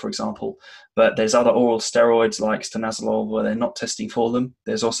dianabol, for example, but there's other oral steroids like stanozolol where they're not testing for them.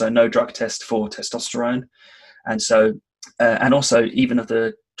 There's also no drug test for testosterone. And so, and also even of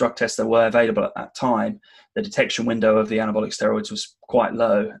the drug tests that were available at that time, the detection window of the anabolic steroids was quite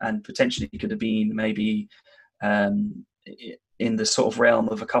low and potentially could have been maybe in the sort of realm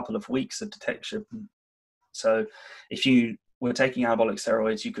of a couple of weeks of detection. So if you were taking anabolic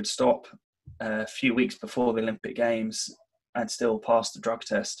steroids, you could stop a few weeks before the Olympic Games and still pass the drug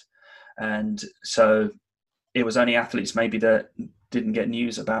test. And so it was only athletes maybe that didn't get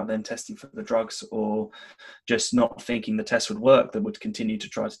news about them testing for the drugs or just not thinking the test would work that would continue to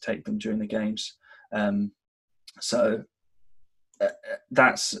try to take them during the games. So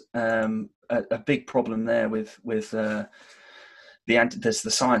that's a big problem there with there's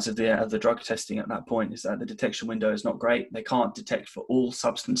the science of the drug testing at that point, is that the detection window is not great. They can't detect for all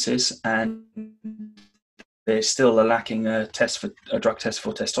substances, and there's still a lacking a drug test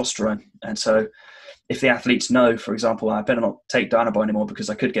for testosterone. And so if the athletes know, for example, I better not take dianabol anymore because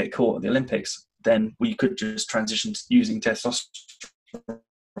I could get caught at the Olympics, then we could just transition to using testosterone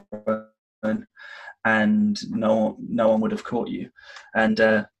and no one would have caught you. And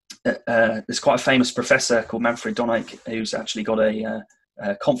there's quite a famous professor called Manfred Donike who's actually got a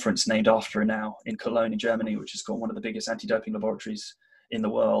conference named after him now in Cologne in Germany, which is called one of the biggest anti-doping laboratories in the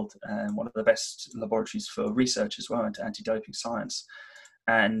world and one of the best laboratories for research as well into anti-doping science.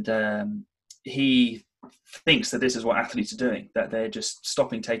 And he thinks that this is what athletes are doing, that they're just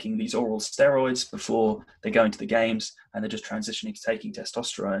stopping taking these oral steroids before they go into the games and they're just transitioning to taking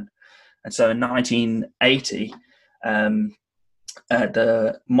testosterone. And so in 1980, at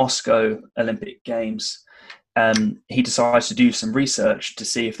the Moscow Olympic Games, he decides to do some research to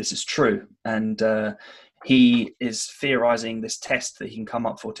see if this is true. And he is theorizing this test that he can come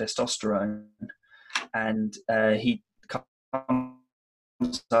up for testosterone. And he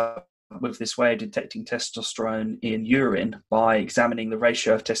comes up with this way of detecting testosterone in urine by examining the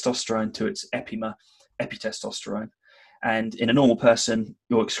ratio of testosterone to its epitestosterone. And in a normal person,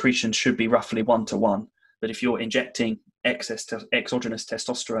 your excretion should be roughly 1-to-1. But if you're injecting exogenous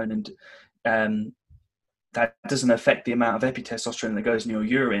testosterone, and that doesn't affect the amount of epitestosterone that goes in your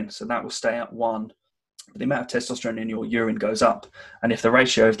urine, so that will stay at 1. But the amount of testosterone in your urine goes up. And if the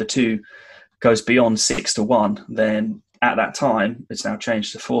ratio of the two goes beyond 6-to-1, then at that time, it's now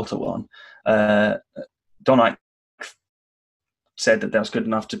changed to 4-to-1. Donike said that was good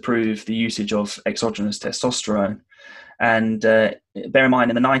enough to prove the usage of exogenous testosterone. And bear in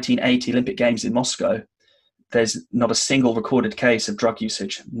mind, in the 1980 Olympic Games in Moscow, there's not a single recorded case of drug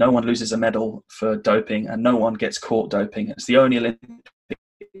usage. No one loses a medal for doping and no one gets caught doping. It's the only Olympic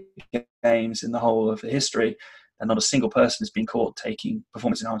Games in the whole of history and not a single person has been caught taking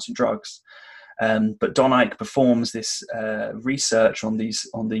performance-enhancing drugs. But Donike performs this research on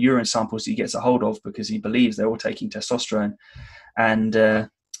the urine samples he gets a hold of because he believes they're all taking testosterone. And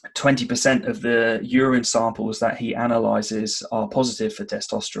 20% of the urine samples that he analyzes are positive for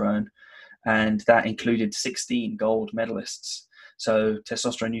testosterone. And that included 16 gold medalists. So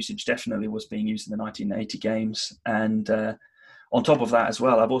testosterone usage definitely was being used in the 1980 Games. And on top of that as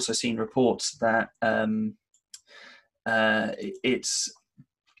well, I've also seen reports that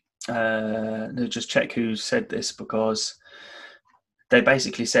just check who said this, because they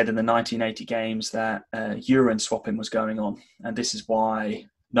basically said in the 1980 Games that urine swapping was going on. And this is why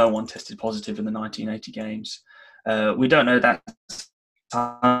no one tested positive in the 1980 Games. We don't know that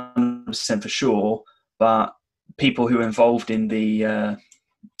 100% for sure, but people who were involved in the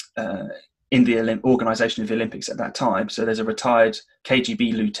organization of the Olympics at that time, so there's a retired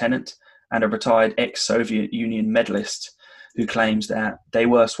KGB lieutenant and a retired ex-Soviet Union medalist who claims that they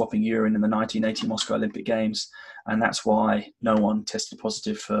were swapping urine in the 1980 Moscow Olympic Games, and that's why no one tested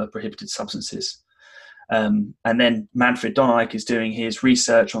positive for prohibited substances. And then Manfred Donike is doing his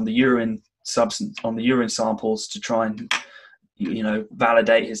research on the urine samples to try and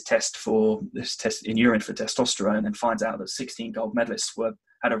validate his test in urine for testosterone, and finds out that 16 gold medalists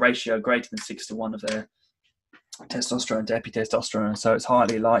had a ratio greater than 6-to-1 of their testosterone to epitestosterone. So it's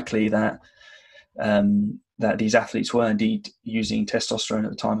highly likely that that these athletes were indeed using testosterone at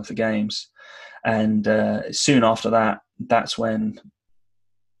the time of the Games. And soon after that, that's when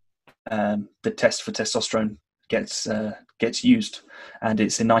the test for testosterone gets used, and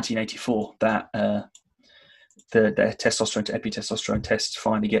it's in 1984 that the testosterone to epitestosterone test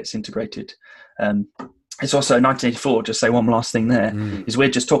finally gets integrated. It's also 1984, just say one last thing there, is we're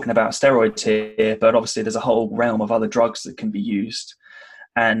just talking about steroids here, but obviously there's a whole realm of other drugs that can be used,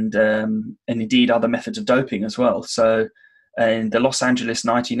 and indeed other methods of doping as well. So in the Los Angeles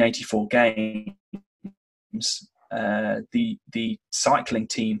 1984 Games, the cycling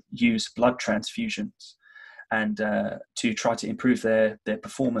team used blood transfusions and to try to improve their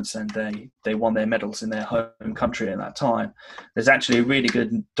performance, and they won their medals in their home country at that time. There's actually a really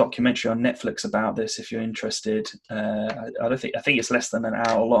good documentary on Netflix about this if you're interested. I think it's less than an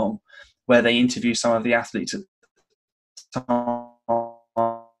hour long, where they interview some of the athletes at the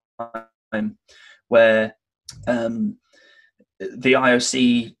time, where the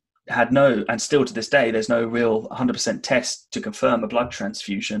IOC had no, and still to this day, there's no real 100% test to confirm a blood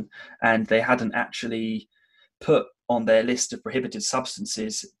transfusion, and they hadn't actually put on their list of prohibited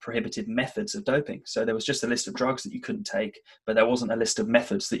substances prohibited methods of doping. So there was just a list of drugs that you couldn't take, but there wasn't a list of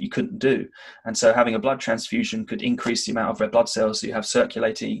methods that you couldn't do. And so having a blood transfusion could increase the amount of red blood cells that you have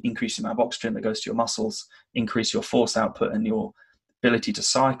circulating, increase the amount of oxygen that goes to your muscles, increase your force output and your ability to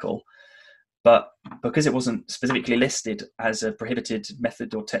cycle. But because it wasn't specifically listed as a prohibited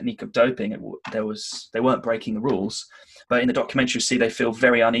method or technique of doping, they weren't breaking the rules. But in the documentary, you see they feel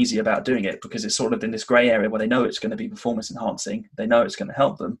very uneasy about doing it because it's sort of in this grey area where they know it's going to be performance enhancing. They know it's going to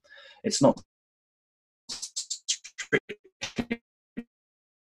help them. It's not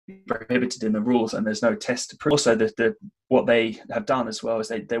prohibited in the rules, and there's no test to prove. Also, what they have done as well is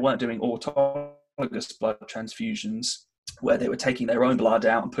they weren't doing autologous blood transfusions, where they were taking their own blood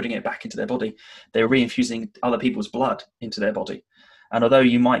out and putting it back into their body. They were reinfusing other people's blood into their body. And although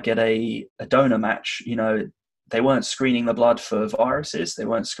you might get a donor match, they weren't screening the blood for viruses. They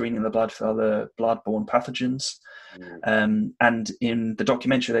weren't screening the blood for other blood-borne pathogens. And in the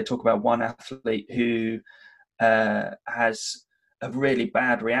documentary, they talk about one athlete who has a really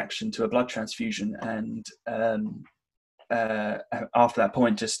bad reaction to a blood transfusion, and after that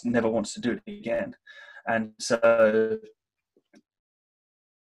point, just never wants to do it again. And so,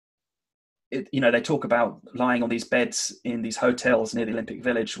 they talk about lying on these beds in these hotels near the Olympic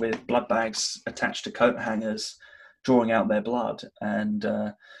Village with blood bags attached to coat hangers, drawing out their blood, and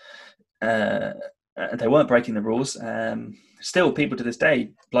they weren't breaking the rules. Still, people to this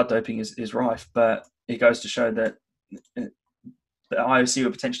day, blood doping is rife, but it goes to show that the IOC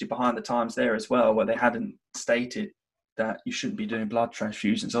were potentially behind the times there as well, where they hadn't stated that you shouldn't be doing blood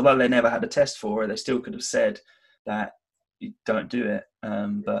transfusions. Although they never had a test for it, they still could have said that you don't do it,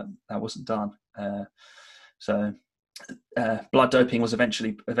 but that wasn't done. So blood doping was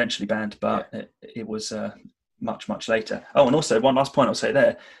eventually banned, but it was much later. Oh, and also one last point I'll say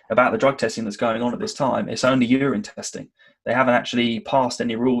there about the drug testing that's going on at this time. It's only urine testing. They haven't actually passed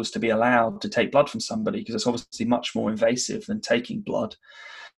any rules to be allowed to take blood from somebody, because it's obviously much more invasive than taking blood.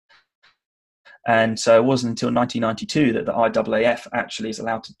 And so it wasn't until 1992 that the IAAF actually is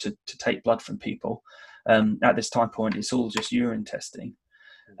allowed to take blood from people. At this time point, it's all just urine testing.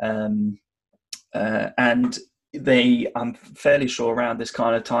 And I'm fairly sure around this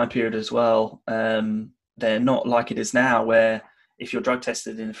kind of time period as well, they're not like it is now, where if you're drug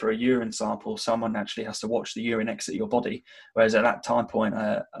tested in for a urine sample, someone actually has to watch the urine exit your body. Whereas at that time point,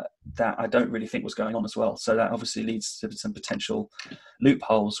 that I don't really think was going on as well. So that obviously leads to some potential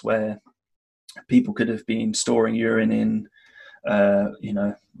loopholes where people could have been storing urine in,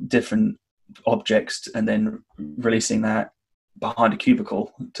 different objects and then releasing that behind a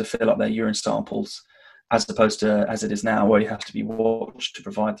cubicle to fill up their urine samples, as opposed to as it is now, where you have to be watched to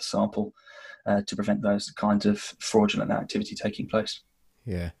provide the sample to prevent those kinds of fraudulent activity taking place.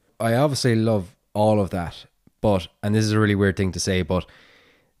 Yeah, I obviously love all of that, and this is a really weird thing to say, but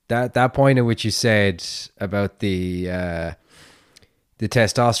that point in which you said about the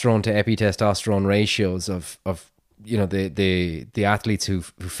testosterone to epitestosterone ratios of the athletes who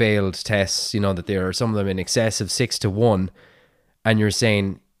failed tests, that there are some of them in excess of 6-1, and you're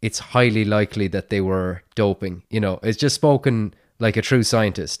saying it's highly likely that they were doping. It's just spoken like a true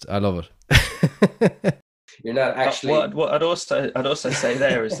scientist. I love it. You're not actually. What I'd also say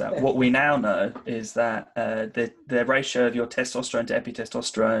there is that what we now know is that the ratio of your testosterone to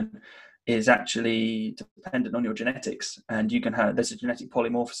epitestosterone is actually dependent on your genetics, and there's a genetic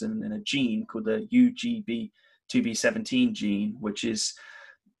polymorphism in a gene called the UGB2B17 gene, which is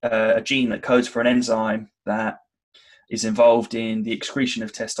a gene that codes for an enzyme that is involved in the excretion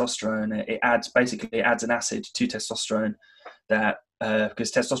of testosterone. It adds an acid to testosterone that,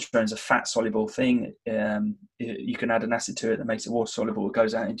 because testosterone is a fat soluble thing, you can add an acid to it that makes it water soluble. It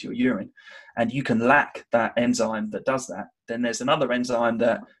goes out into your urine, and you can lack that enzyme that does that. Then there's another enzyme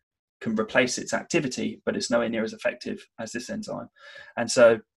that can replace its activity, but it's nowhere near as effective as this enzyme. And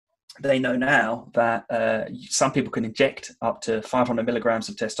so they know now that some people can inject up to 500 milligrams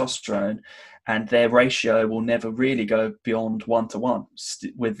of testosterone, and their ratio will never really go beyond 1-to-1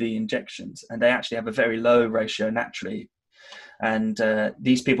 with the injections. And they actually have a very low ratio naturally. And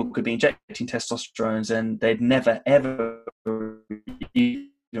these people could be injecting testosterones, and they'd never ever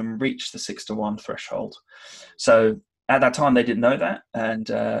even reach the 6-to-1 threshold. So at that time, they didn't know that, and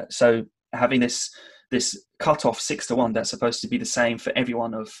so having this cutoff 6-to-1 that's supposed to be the same for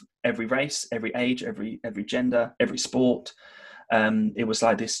everyone of every race, every age, every gender, every sport. It was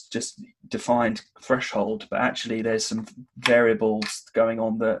like this just defined threshold, but actually there's some variables going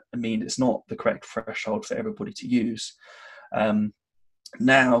on that mean it's not the correct threshold for everybody to use.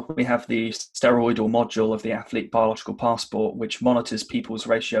 Now we have the steroidal module of the athlete biological passport, which monitors people's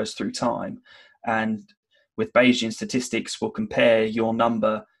ratios through time, and with Bayesian statistics will compare your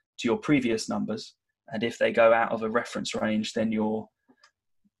number to your previous numbers, and if they go out of a reference range, then you're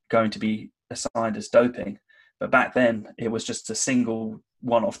going to be assigned as doping. But back then it was just a single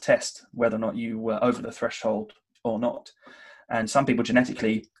one-off test whether or not you were over the threshold or not. And some people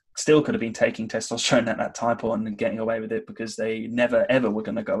genetically still could have been taking testosterone at that time point and getting away with it because they never ever were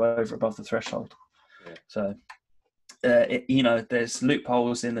going to go over above the threshold. Yeah. So there's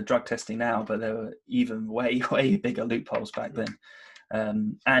loopholes in the drug testing now, but there were even way bigger loopholes back then.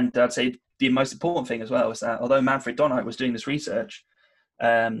 And I'd say the most important thing as well is that although Manfred Donite was doing this research,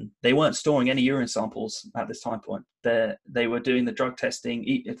 they weren't storing any urine samples at this time point. They were doing the drug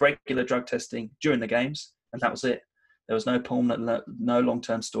testing, regular drug testing during the games, and that was it. There was no permanent, no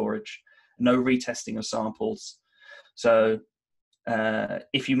long-term storage, no retesting of samples. So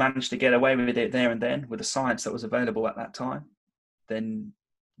if you managed to get away with it there and then with the science that was available at that time, then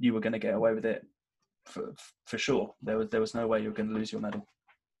you were going to get away with it for sure. There was no way you were going to lose your medal.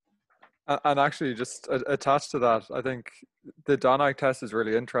 And actually, just attached to that, I think the Donite test is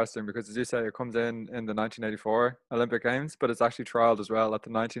really interesting because, as you say, it comes in the 1984 Olympic Games, but it's actually trialed as well at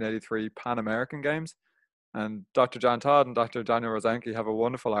the 1983 Pan American Games. And Dr. Jan Todd and Dr. Daniel Rosenke have a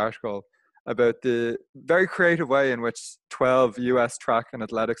wonderful article about the very creative way in which 12 US track and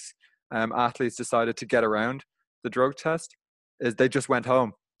athletics athletes decided to get around the drug test. Is they just went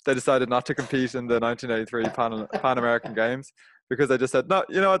home. They decided not to compete in the 1983 Pan American Games because they just said, no,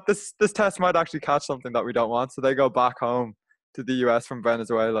 you know what, this test might actually catch something that we don't want. So they go back home to the US from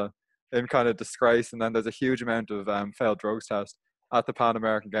Venezuela in kind of disgrace. And then there's a huge amount of failed drugs test at the Pan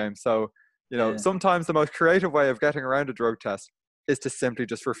American Games. So, sometimes the most creative way of getting around a drug test is to simply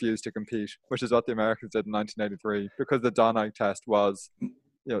just refuse to compete, which is what the Americans did in 1983, because the Donite test was,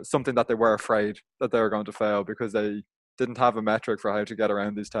 something that they were afraid that they were going to fail because they didn't have a metric for how to get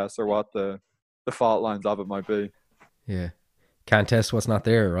around these tests or what the fault lines of it might be. Yeah. Can't test what's not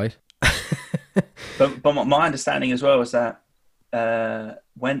there, right? but my understanding as well is that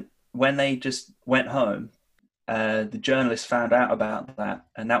when they just went home, the journalists found out about that,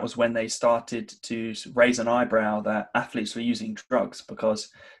 and that was when they started to raise an eyebrow that athletes were using drugs, because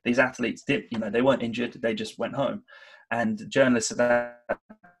these athletes they weren't injured, they just went home. And journalists at that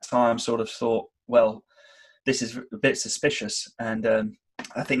time sort of thought, well, this is a bit suspicious. And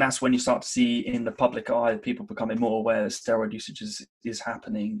I think that's when you start to see in the public eye people becoming more aware that steroid usage is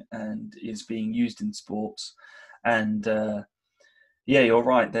happening and is being used in sports. And yeah, you're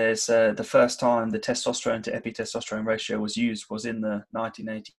right. There's the first time the testosterone to epitestosterone ratio was used was in the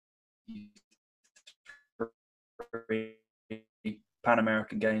 1983 Pan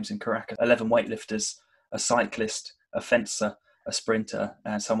American Games in Caracas. 11 weightlifters, a cyclist, a fencer, a sprinter,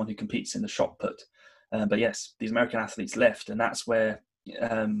 and someone who competes in the shot put. But yes, these American athletes left, and that's where,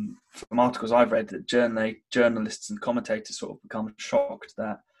 from articles I've read, that journalists and commentators sort of become shocked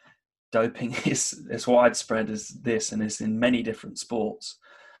that doping is as widespread as this and is in many different sports.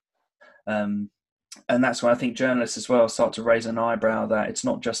 And that's when I think journalists as well start to raise an eyebrow that it's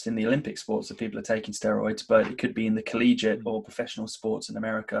not just in the Olympic sports that people are taking steroids, but it could be in the collegiate or professional sports in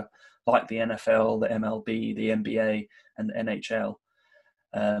America, like the NFL, the MLB, the NBA, and the NHL.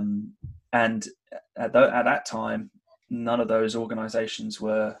 And at that time, none of those organizations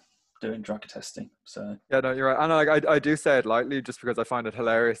were doing drug testing. So yeah, no, you're right. And I do say it lightly just because I find it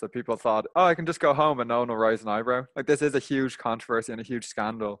hilarious that people thought, oh, I can just go home and no one will raise an eyebrow. Like, this is a huge controversy and a huge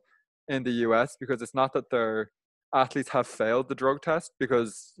scandal in the US, because it's not that their athletes have failed the drug test,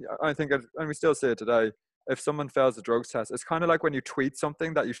 because I think, and we still see it today, if someone fails the drugs test, it's kind of like when you tweet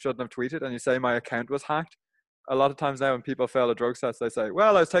something that you shouldn't have tweeted and you say my account was hacked. A lot of times now when people fail a drug test, they say,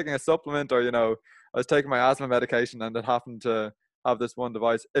 well, I was taking a supplement, or, I was taking my asthma medication and it happened to have this one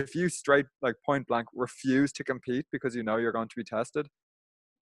device. If you straight, like point blank, refuse to compete because you're going to be tested,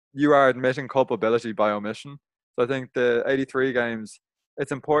 you are admitting culpability by omission. So I think the 83 games,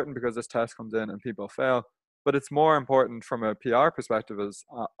 it's important because this test comes in and people fail, but it's more important from a PR perspective, as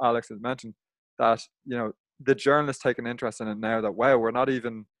Alex has mentioned, that, the journalists take an interest in it now, that, wow, we're not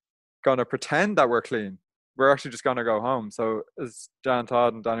even going to pretend that we're clean. we're actually just going to go home. So as Jan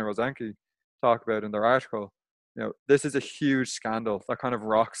Todd and Danny Rosenke talk about in their article, this is a huge scandal that kind of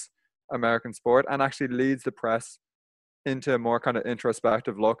rocks American sport and actually leads the press into a more kind of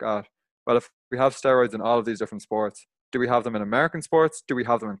introspective look at, well, if we have steroids in all of these different sports, do we have them in American sports? Do we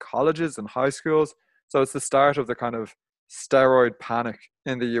have them in colleges and high schools? So it's the start of the kind of steroid panic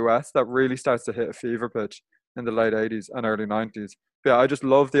in the US that really starts to hit a fever pitch in the late 80s and early 90s. But yeah, I just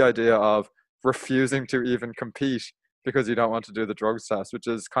love the idea of refusing to even compete because you don't want to do the drugs test, which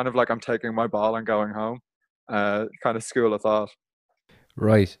is kind of like I'm taking my ball and going home, kind of school of thought.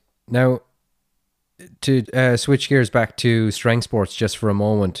 Right. Now, to switch gears back to strength sports just for a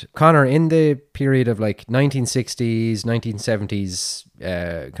moment, Connor, in the period of like 1960s, 1970s,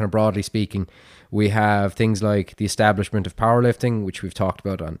 kind of broadly speaking, we have things like the establishment of powerlifting, which we've talked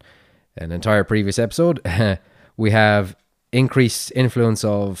about on an entire previous episode. We have increased influence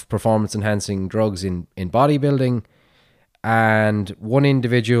of performance-enhancing drugs in bodybuilding, and one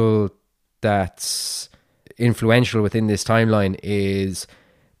individual that's influential within this timeline is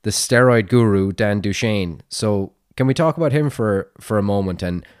the steroid guru, Dan Duchaine. So can we talk about him for a moment,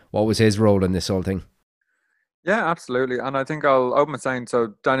 and what was his role in this whole thing? Yeah, absolutely. And I think I'll open with saying,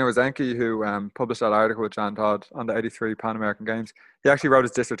 so Daniel Rosenke, who published that article with Jan Todd on the 83 Pan American Games, he actually wrote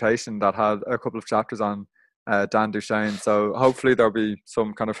his dissertation that had a couple of chapters on Dan Duchaine. So hopefully there'll be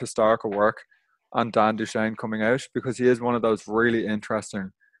some kind of historical work on Dan Duchaine coming out, because he is one of those really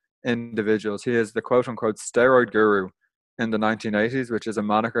interesting individuals. He is the quote-unquote steroid guru in the 1980s, which is a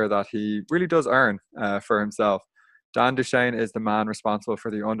moniker that he really does earn for himself. Dan Duchaine is the man responsible for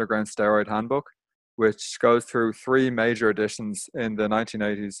the Underground Steroid Handbook, which goes through 3 major editions in the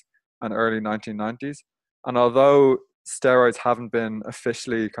 1980s and early 1990s. And although steroids haven't been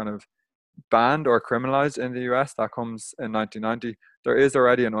officially kind of banned or criminalized in the US, that comes in 1990, there is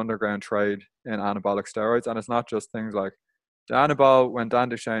already an underground trade in anabolic steroids. And it's not just things like the anabol. When Dan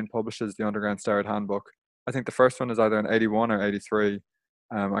Duchaine publishes the Underground Steroid Handbook, I think the first one is either in 81 or 83.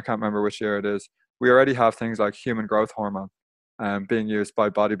 I can't remember which year it is. We already have things like human growth hormone being used by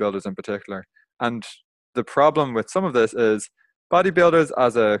bodybuilders in particular. And the problem with some of this is bodybuilders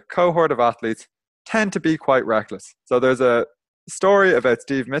as a cohort of athletes tend to be quite reckless. So there's a story about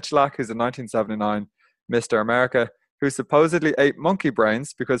Steve Michalak, who's a 1979 Mr. America, who supposedly ate monkey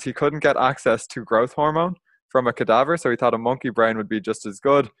brains because he couldn't get access to growth hormone from a cadaver. So he thought a monkey brain would be just as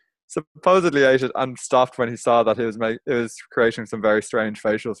good. Supposedly ate it and stopped when he saw that it was creating some very strange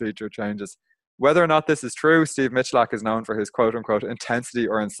facial feature changes. Whether or not this is true, Steve Michalak is known for his quote-unquote intensity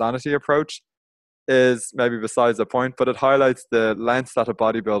or insanity approach, is maybe besides the point, but it highlights the lengths that a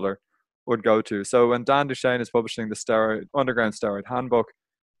bodybuilder would go to. So when Dan Duchaine is publishing the Underground Steroid Handbook,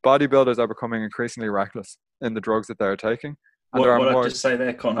 bodybuilders are becoming increasingly reckless in the drugs that they're taking. And what I'd just say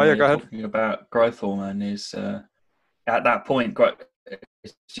there, Connor, go ahead. Talking about growth hormone is at that point,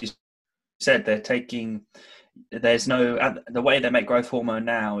 as you said, they're taking, the way they make growth hormone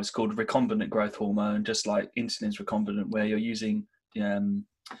now is called recombinant growth hormone, just like insulin's recombinant, where you're using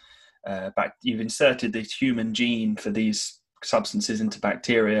you've inserted this human gene for these substances into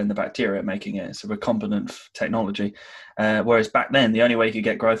bacteria, and the bacteria are making it. It's a recombinant technology. Whereas back then, the only way you could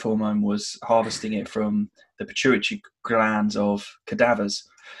get growth hormone was harvesting it from the pituitary glands of cadavers,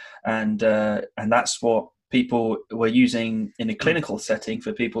 and that's what people were using in a clinical setting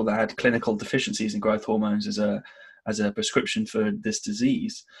for people that had clinical deficiencies in growth hormones as a prescription for this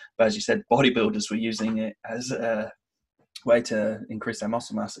disease. But as you said, bodybuilders were using it as a way to increase their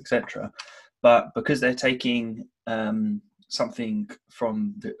muscle mass, etc. But because they're taking something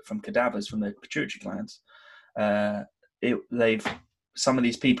from cadavers, from their pituitary glands, some of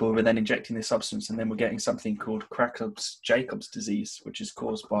these people were then injecting this substance, and then we're getting something called Crabbe-Jacobs disease, which is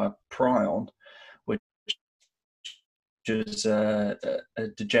caused by a prion, which is a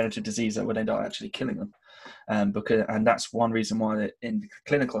degenerative disease that would end up actually killing them. And that's one reason why in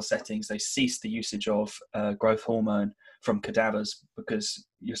clinical settings they ceased the usage of growth hormone from cadavers, because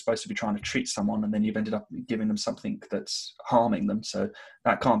you're supposed to be trying to treat someone and then you've ended up giving them something that's harming them. So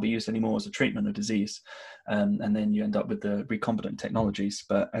that can't be used anymore as a treatment of disease. And then you end up with the recombinant technologies.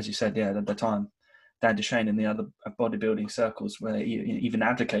 But as you said, at the time, Dan Duchaine and the other bodybuilding circles were even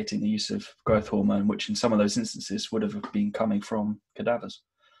advocating the use of growth hormone, which in some of those instances would have been coming from cadavers.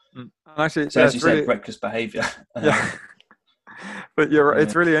 And actually, so as you said, reckless behavior. Yeah. But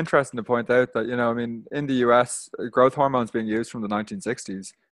it's really interesting to point out that, in the US, growth hormones being used from the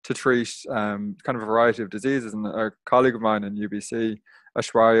 1960s to treat kind of a variety of diseases. And a colleague of mine in UBC,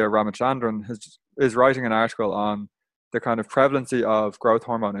 Aishwarya Ramachandran, is writing an article on the kind of prevalency of growth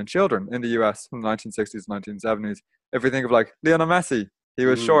hormone in children in the US from the 1960s, 1970s. If we think of like Lionel Messi, he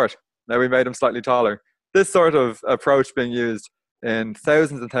was short. Now we made him slightly taller. this sort of approach being used in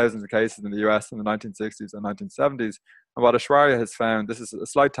thousands and thousands of cases in the US in the 1960s and 1970s. And what Ashwarya has found, this is a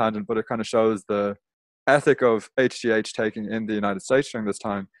slight tangent, but it kind of shows the ethic of HGH taking in the United States during this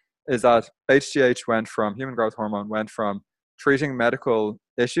time, is that HGH went from, human growth hormone went from treating medical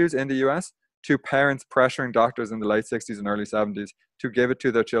issues in the US to parents pressuring doctors in the late 60s and early 70s to give it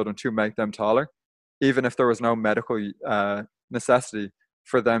to their children to make them taller, even if there was no medical necessity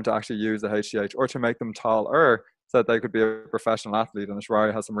for them to actually use the HGH, or to make them taller so that they could be a professional athlete. And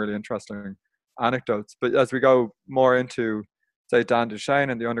Ashwarya has some really interesting anecdotes. But as we go more into, say, Dan Duchesne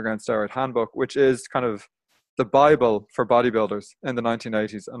and the Underground Steroid Handbook, which is kind of the Bible for bodybuilders in the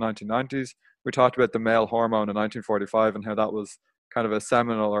 1980s and 1990s, we talked about the male hormone in 1945 and how that was kind of a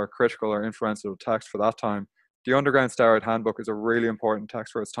seminal or critical or influential text for that time. The Underground Steroid Handbook is a really important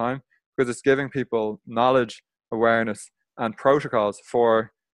text for its time, because it's giving people knowledge, awareness, and protocols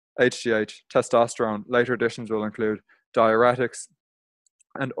for HGH, testosterone. Later editions will include diuretics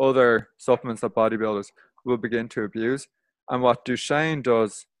and other supplements that bodybuilders will begin to abuse. And what Duchesne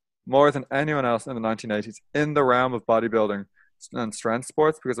does more than anyone else in the 1980s in the realm of bodybuilding and strength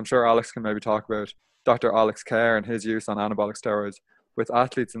sports, because I'm sure Alex can maybe talk about Dr. Alex Kerr and his use on anabolic steroids with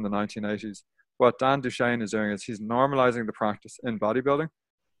athletes in the 1980s. What Dan Duchesne is doing is he's normalizing the practice in bodybuilding,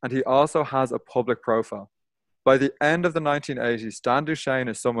 and he also has a public profile. By the end of the 1980s, Dan Duchesne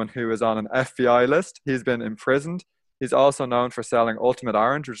is someone who is on an FBI list. He's been imprisoned. He's also known for selling Ultimate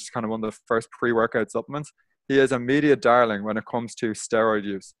Orange, which is kind of one of the first pre-workout supplements. He is a media darling when it comes to steroid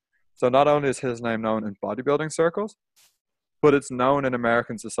use. So not only is his name known in bodybuilding circles, but it's known in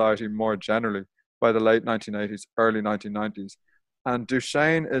American society more generally by the late 1980s, early 1990s. And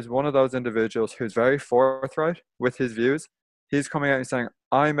Duchesne is one of those individuals who's very forthright with his views. He's coming out and saying,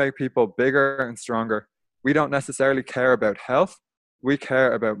 I make people bigger and stronger. We don't necessarily care about health. We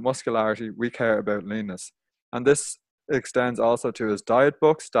care about muscularity. We care about leanness. And this extends also to his diet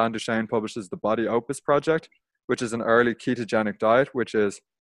books. Dan Duchesne publishes the Body Opus Project, which is an early ketogenic diet, which is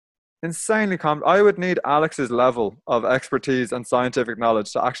insanely common. I would need Alex's level of expertise and scientific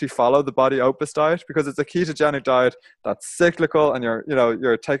knowledge to actually follow the Body Opus diet, because it's a ketogenic diet that's cyclical, and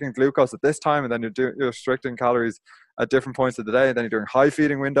you're taking glucose at this time, and then you're restricting calories at different points of the day, and then you're doing high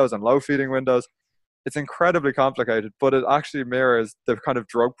feeding windows and low feeding windows. It's incredibly complicated, but it actually mirrors the kind of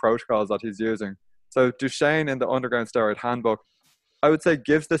drug protocols that he's using. So Duchesne in the Underground Steroid Handbook, I would say,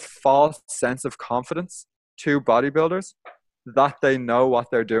 gives this false sense of confidence to bodybuilders that they know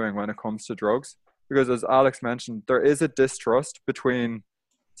what they're doing when it comes to drugs. Because as Alex mentioned, there is a distrust between,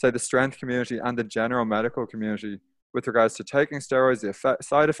 say, the strength community and the general medical community with regards to taking steroids, the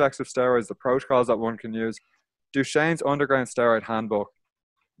side effects of steroids, the protocols that one can use. Duchesne's Underground Steroid Handbook,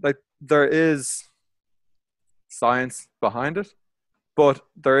 like, there is science behind it, but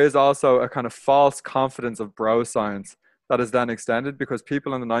there is also a kind of false confidence of bro science that is then extended, because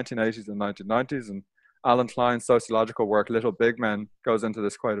people in the 1980s and 1990s, and Alan Klein's sociological work, Little Big Men, goes into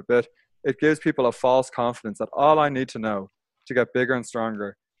this quite a bit. It gives people a false confidence that all I need to know to get bigger and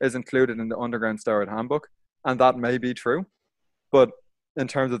stronger is included in the Underground Steroid Handbook. And that may be true. But in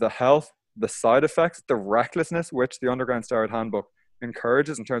terms of the health, the side effects, the recklessness which the Underground Steroid Handbook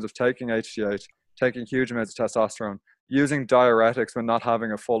encourages in terms of taking HGH, taking huge amounts of testosterone, using diuretics when not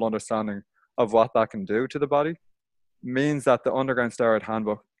having a full understanding of what that can do to the body, means that the Underground Steroid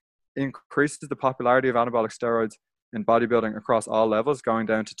Handbook increases the popularity of anabolic steroids in bodybuilding across all levels, going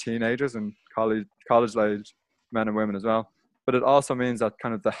down to teenagers and college-age men and women as well. But it also means that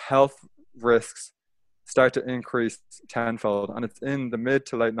kind of the health risks start to increase tenfold. And it's in the mid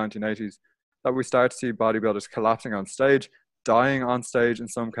to late 1980s that we start to see bodybuilders collapsing on stage, dying on stage in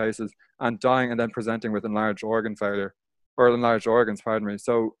some cases, and dying and then presenting with enlarged organ failure, or enlarged organs, pardon me.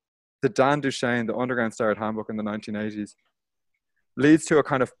 So the Dan Duchesne, the Underground Steroid Handbook in the 1980s, leads to a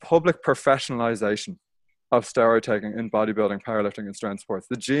kind of public professionalization of steroid taking in bodybuilding, powerlifting, and strength sports.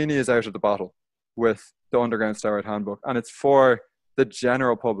 The genie is out of the bottle with the Underground Steroid Handbook, and it's for the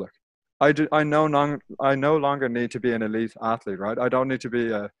general public. I no longer need to be an elite athlete, right? I don't need to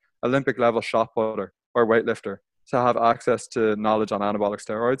be a Olympic level shot putter or weightlifter to have access to knowledge on anabolic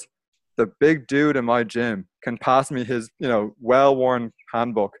steroids. The big dude in my gym can pass me his, well-worn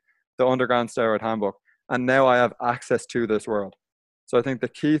handbook, the Underground Steroid Handbook, and now I have access to this world. So I think the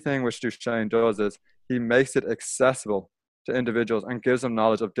key thing which Duchesne does is he makes it accessible to individuals and gives them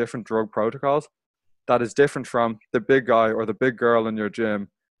knowledge of different drug protocols that is different from the big guy or the big girl in your gym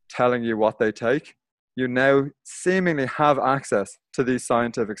telling you what they take. You now seemingly have access to these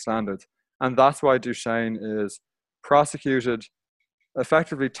scientific standards. And that's why Duchesne is prosecuted,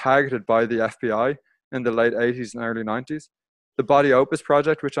 effectively targeted by the FBI in the late 80s and early 90s, The Body Opus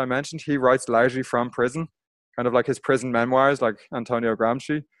project, which I mentioned, he writes largely from prison, kind of like his prison memoirs, like Antonio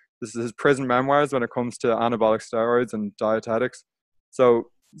Gramsci. This is his prison memoirs when it comes to anabolic steroids and dietetics. So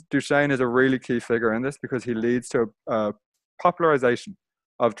Duchesne is a really key figure in this because he leads to popularization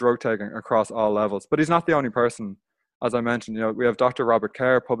of drug taking across all levels. But he's not the only person. As I mentioned, we have Dr. Robert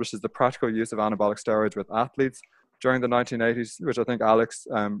Kerr publishes the practical use of anabolic steroids with athletes during the 1980s, which I think Alex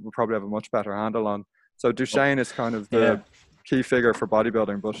will probably have a much better handle on. So Duchesne is kind of the key figure for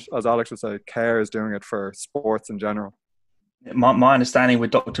bodybuilding, but as Alex would say, Kerr is doing it for sports in general. My understanding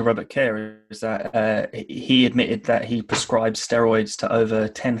with Dr. Robert Kerr is that he admitted that he prescribed steroids to over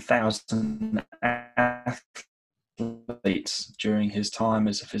 10,000 athletes during his time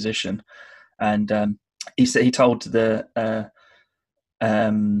as a physician, and he said he told the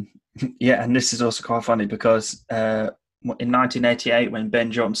and this is also quite funny because in 1988, when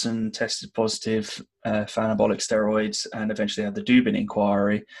Ben Johnson tested positive for anabolic steroids and eventually had the Dubin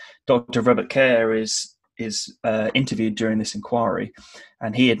inquiry, Dr. Robert Kerr is interviewed during this inquiry,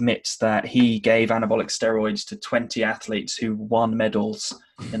 and he admits that he gave anabolic steroids to 20 athletes who won medals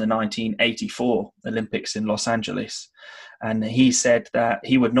in the 1984 Olympics in Los Angeles. And he said that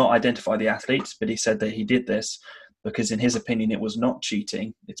he would not identify the athletes, but he said that he did this because in his opinion it was not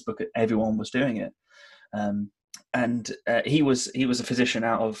cheating, it's because everyone was doing it. He was a physician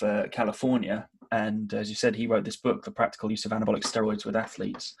out of California, and as you said, he wrote this book, The Practical Use of Anabolic Steroids with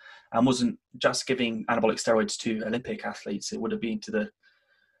Athletes, and wasn't just giving anabolic steroids to Olympic athletes. It would have been to the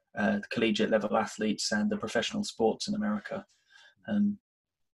collegiate level athletes and the professional sports in America.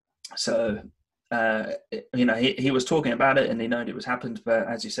 He was talking about it and he knew it was happened, but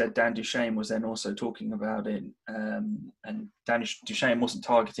as you said, Dan Duchesne was then also talking about it, and Dan Duchesne wasn't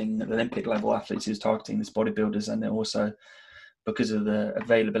targeting the Olympic level athletes, he was targeting these bodybuilders, and then also because of the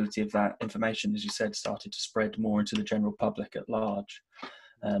availability of that information, as you said, started to spread more into the general public at large.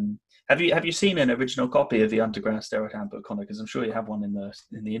 Have you seen an original copy of the Underground Steroid Handbook, Connor? Because I'm sure you have one in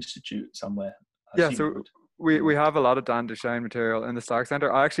the institute somewhere. We have a lot of Dan Duchesne material in the Stark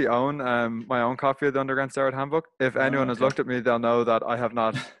Centre. I actually own my own copy of the Underground Steroid Handbook. If anyone has looked at me, they'll know that I have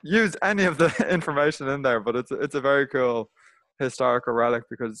not used any of the information in there, but it's a very cool historical relic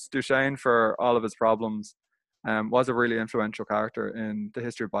because Duchesne, for all of his problems, was a really influential character in the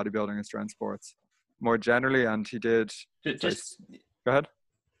history of bodybuilding and strength sports more generally, and he did... Go ahead.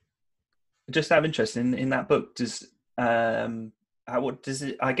 Just out of interest, in that book,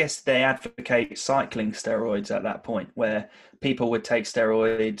 I guess they advocate cycling steroids at that point, where people would take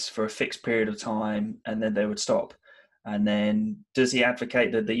steroids for a fixed period of time and then they would stop. And then does he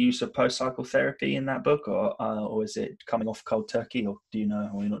advocate the use of post-cycle therapy in that book, or is it coming off cold turkey, or do you know,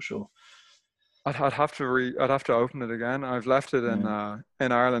 or you're not sure? I'd have to open it again. I've left it in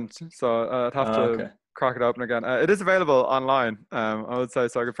Ireland, so I'd have to crack it open again. It is available online, I would say,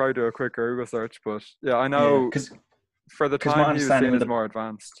 so I could probably do a quick Google search. But yeah, I know for the time he was seen as more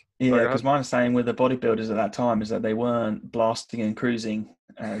advanced. Yeah, because my understanding with the bodybuilders at that time is that they weren't blasting and cruising,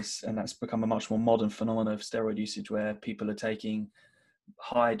 and that's become a much more modern phenomenon of steroid usage, where people are taking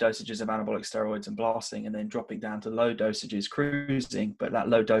high dosages of anabolic steroids and blasting and then dropping down to low dosages cruising, but that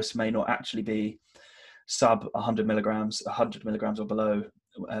low dose may not actually be sub 100 milligrams or below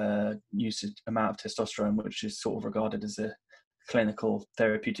usage amount of testosterone, which is sort of regarded as a clinical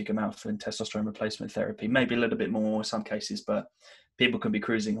therapeutic amount for testosterone replacement therapy. Maybe a little bit more in some cases, but people can be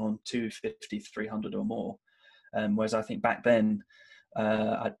cruising on 250, 300 or more. Whereas I think back then,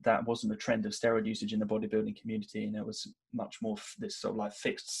 that wasn't a trend of steroid usage in the bodybuilding community, and it was much more this sort of like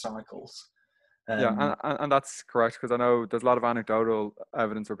fixed cycles. And that's correct, because I know there's a lot of anecdotal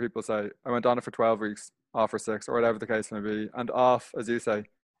evidence where people say, I went on it for 12 weeks, off for 6, or whatever the case may be, and off, as you say,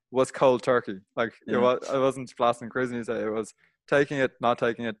 was cold turkey. Like, it wasn't blasting and cruising, you say, it was taking it, not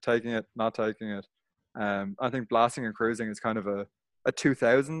taking it, taking it, not taking it. I think blasting and cruising is kind of a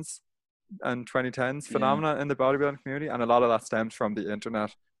 2000s and 2010s phenomena in the bodybuilding community, and a lot of that stems from the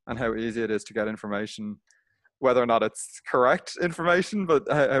internet and how easy it is to get information, whether or not it's correct information, but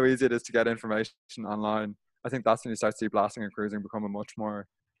how easy it is to get information online. I think that's when you start to see blasting and cruising become a much more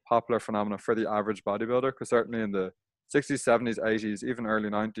popular phenomenon for the average bodybuilder, because certainly in the 60s, 70s, 80s, even early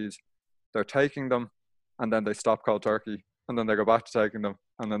 90s, they're taking them and then they stop cold turkey, and then they go back to taking them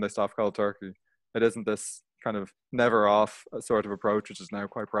and then they stop cold turkey. It isn't this kind of never off sort of approach, which is now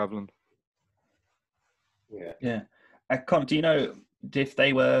quite prevalent. Yeah. Do you know if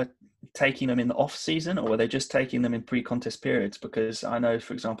they were taking them in the off season, or were they just taking them in pre-contest periods? Because I know,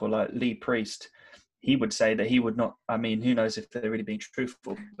 for example, like Lee Priest, he would say that he would not, I mean, who knows if they're really being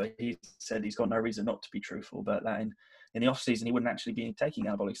truthful, but he said he's got no reason not to be truthful, but that in the off season, he wouldn't actually be taking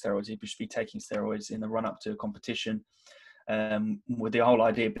anabolic steroids. He'd just be taking steroids in the run up to a competition. with the whole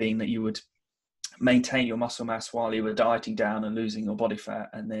idea being that you would maintain your muscle mass while you were dieting down and losing your body fat,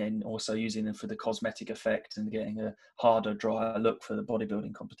 and then also using them for the cosmetic effect and getting a harder, drier look for the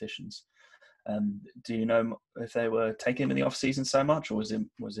bodybuilding competitions. Do you know if they were taking them in the off season so much, or was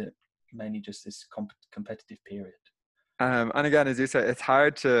it mainly just this competitive period? And again, as you say, it's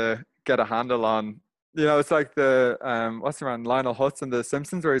hard to get a handle on. It's like the what's the man, Lionel Hutz in The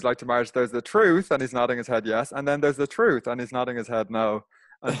Simpsons, where he's like to Marge, there's the truth, and he's nodding his head yes, and then there's the truth, and he's nodding his head no.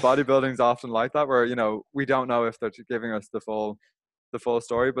 And bodybuilding's often like that, where we don't know if they're giving us the full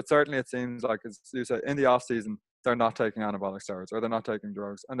story. But certainly, it seems like, as you say, in the off season, they're not taking anabolic steroids or they're not taking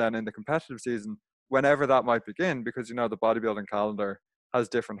drugs, and then in the competitive season, whenever that might begin, because the bodybuilding calendar has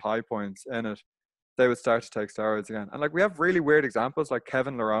different high points in it, they would start to take steroids again. And like, we have really weird examples, like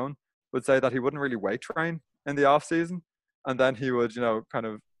Kevin Lerone would say that he wouldn't really weight train in the off season, and then he would kind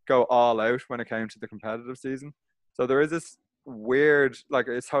of go all out when it came to the competitive season. So there is this weird, like,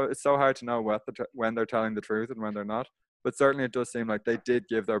 it's so hard to know when they're telling the truth and when they're not. But certainly it does seem like they did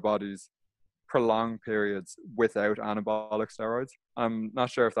give their bodies prolonged periods without anabolic steroids. I'm not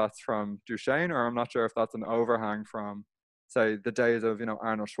sure if that's from Duchenne, or I'm not sure if that's an overhang from, say, the days of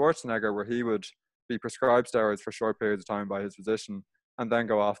Arnold Schwarzenegger, where he would be prescribed steroids for short periods of time by his physician and then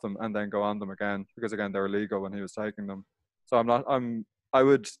go off them and then go on them again, because again, they're illegal when he was taking them. So I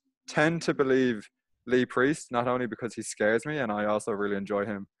would tend to believe Lee Priest, not only because he scares me and I also really enjoy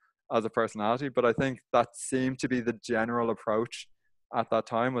him as a personality, but I think that seemed to be the general approach at that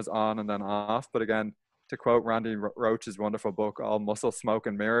time, was on and then off. But again, to quote Randy Roach's wonderful book, All Muscle, Smoke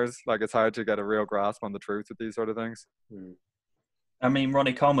and Mirrors, like, it's hard to get a real grasp on the truth with these sort of things. I mean,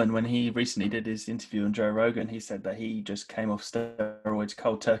 Ronnie Coleman, when he recently did his interview on Joe Rogan, he said that he just came off steroids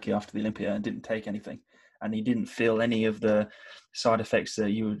cold turkey after the Olympia and didn't take anything. And he didn't feel any of the side effects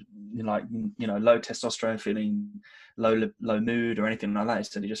that you would, like, low testosterone, feeling low mood or anything like that. He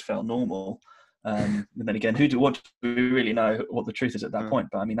said he just felt normal. And then again, what do we really know what the truth is at that point?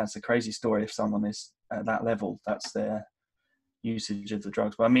 But I mean, that's a crazy story. If someone is at that level, that's their usage of the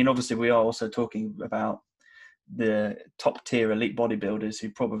drugs. But I mean, obviously, we are also talking about the top tier elite bodybuilders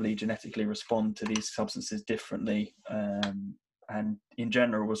who probably genetically respond to these substances differently, and in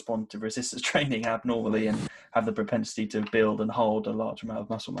general respond to resistance training abnormally and have the propensity to build and hold a large amount of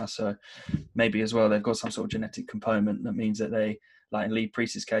muscle mass. So maybe as well they've got some sort of genetic component that means that they, like in Lee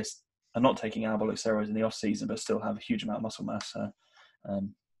Priest's case, are not taking anabolic steroids in the off season but still have a huge amount of muscle mass. So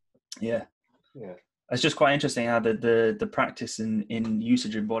yeah, it's just quite interesting how the practice in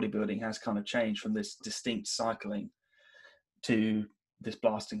usage in bodybuilding has kind of changed from this distinct cycling to this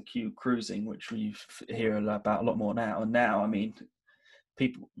blast and cruising, which we hear about a lot more now. And now, I mean, a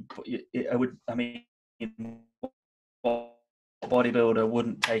bodybuilder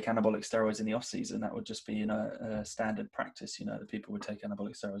wouldn't take anabolic steroids in the off season. That would just be a standard practice, that people would take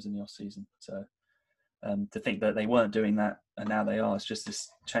anabolic steroids in the off season. So to think that they weren't doing that and now they are, it's just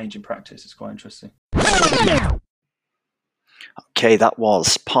this change in practice. It's quite interesting. Okay, that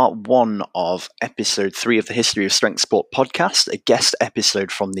was part 1 of episode 3 of the History of Strength Sport podcast, a guest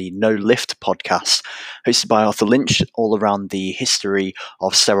episode from the No Lift podcast, hosted by Arthur Lynch, all around the history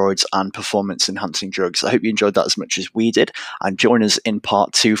of steroids and performance-enhancing drugs. I hope you enjoyed that as much as we did, and join us in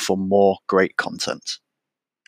part 2 for more great content.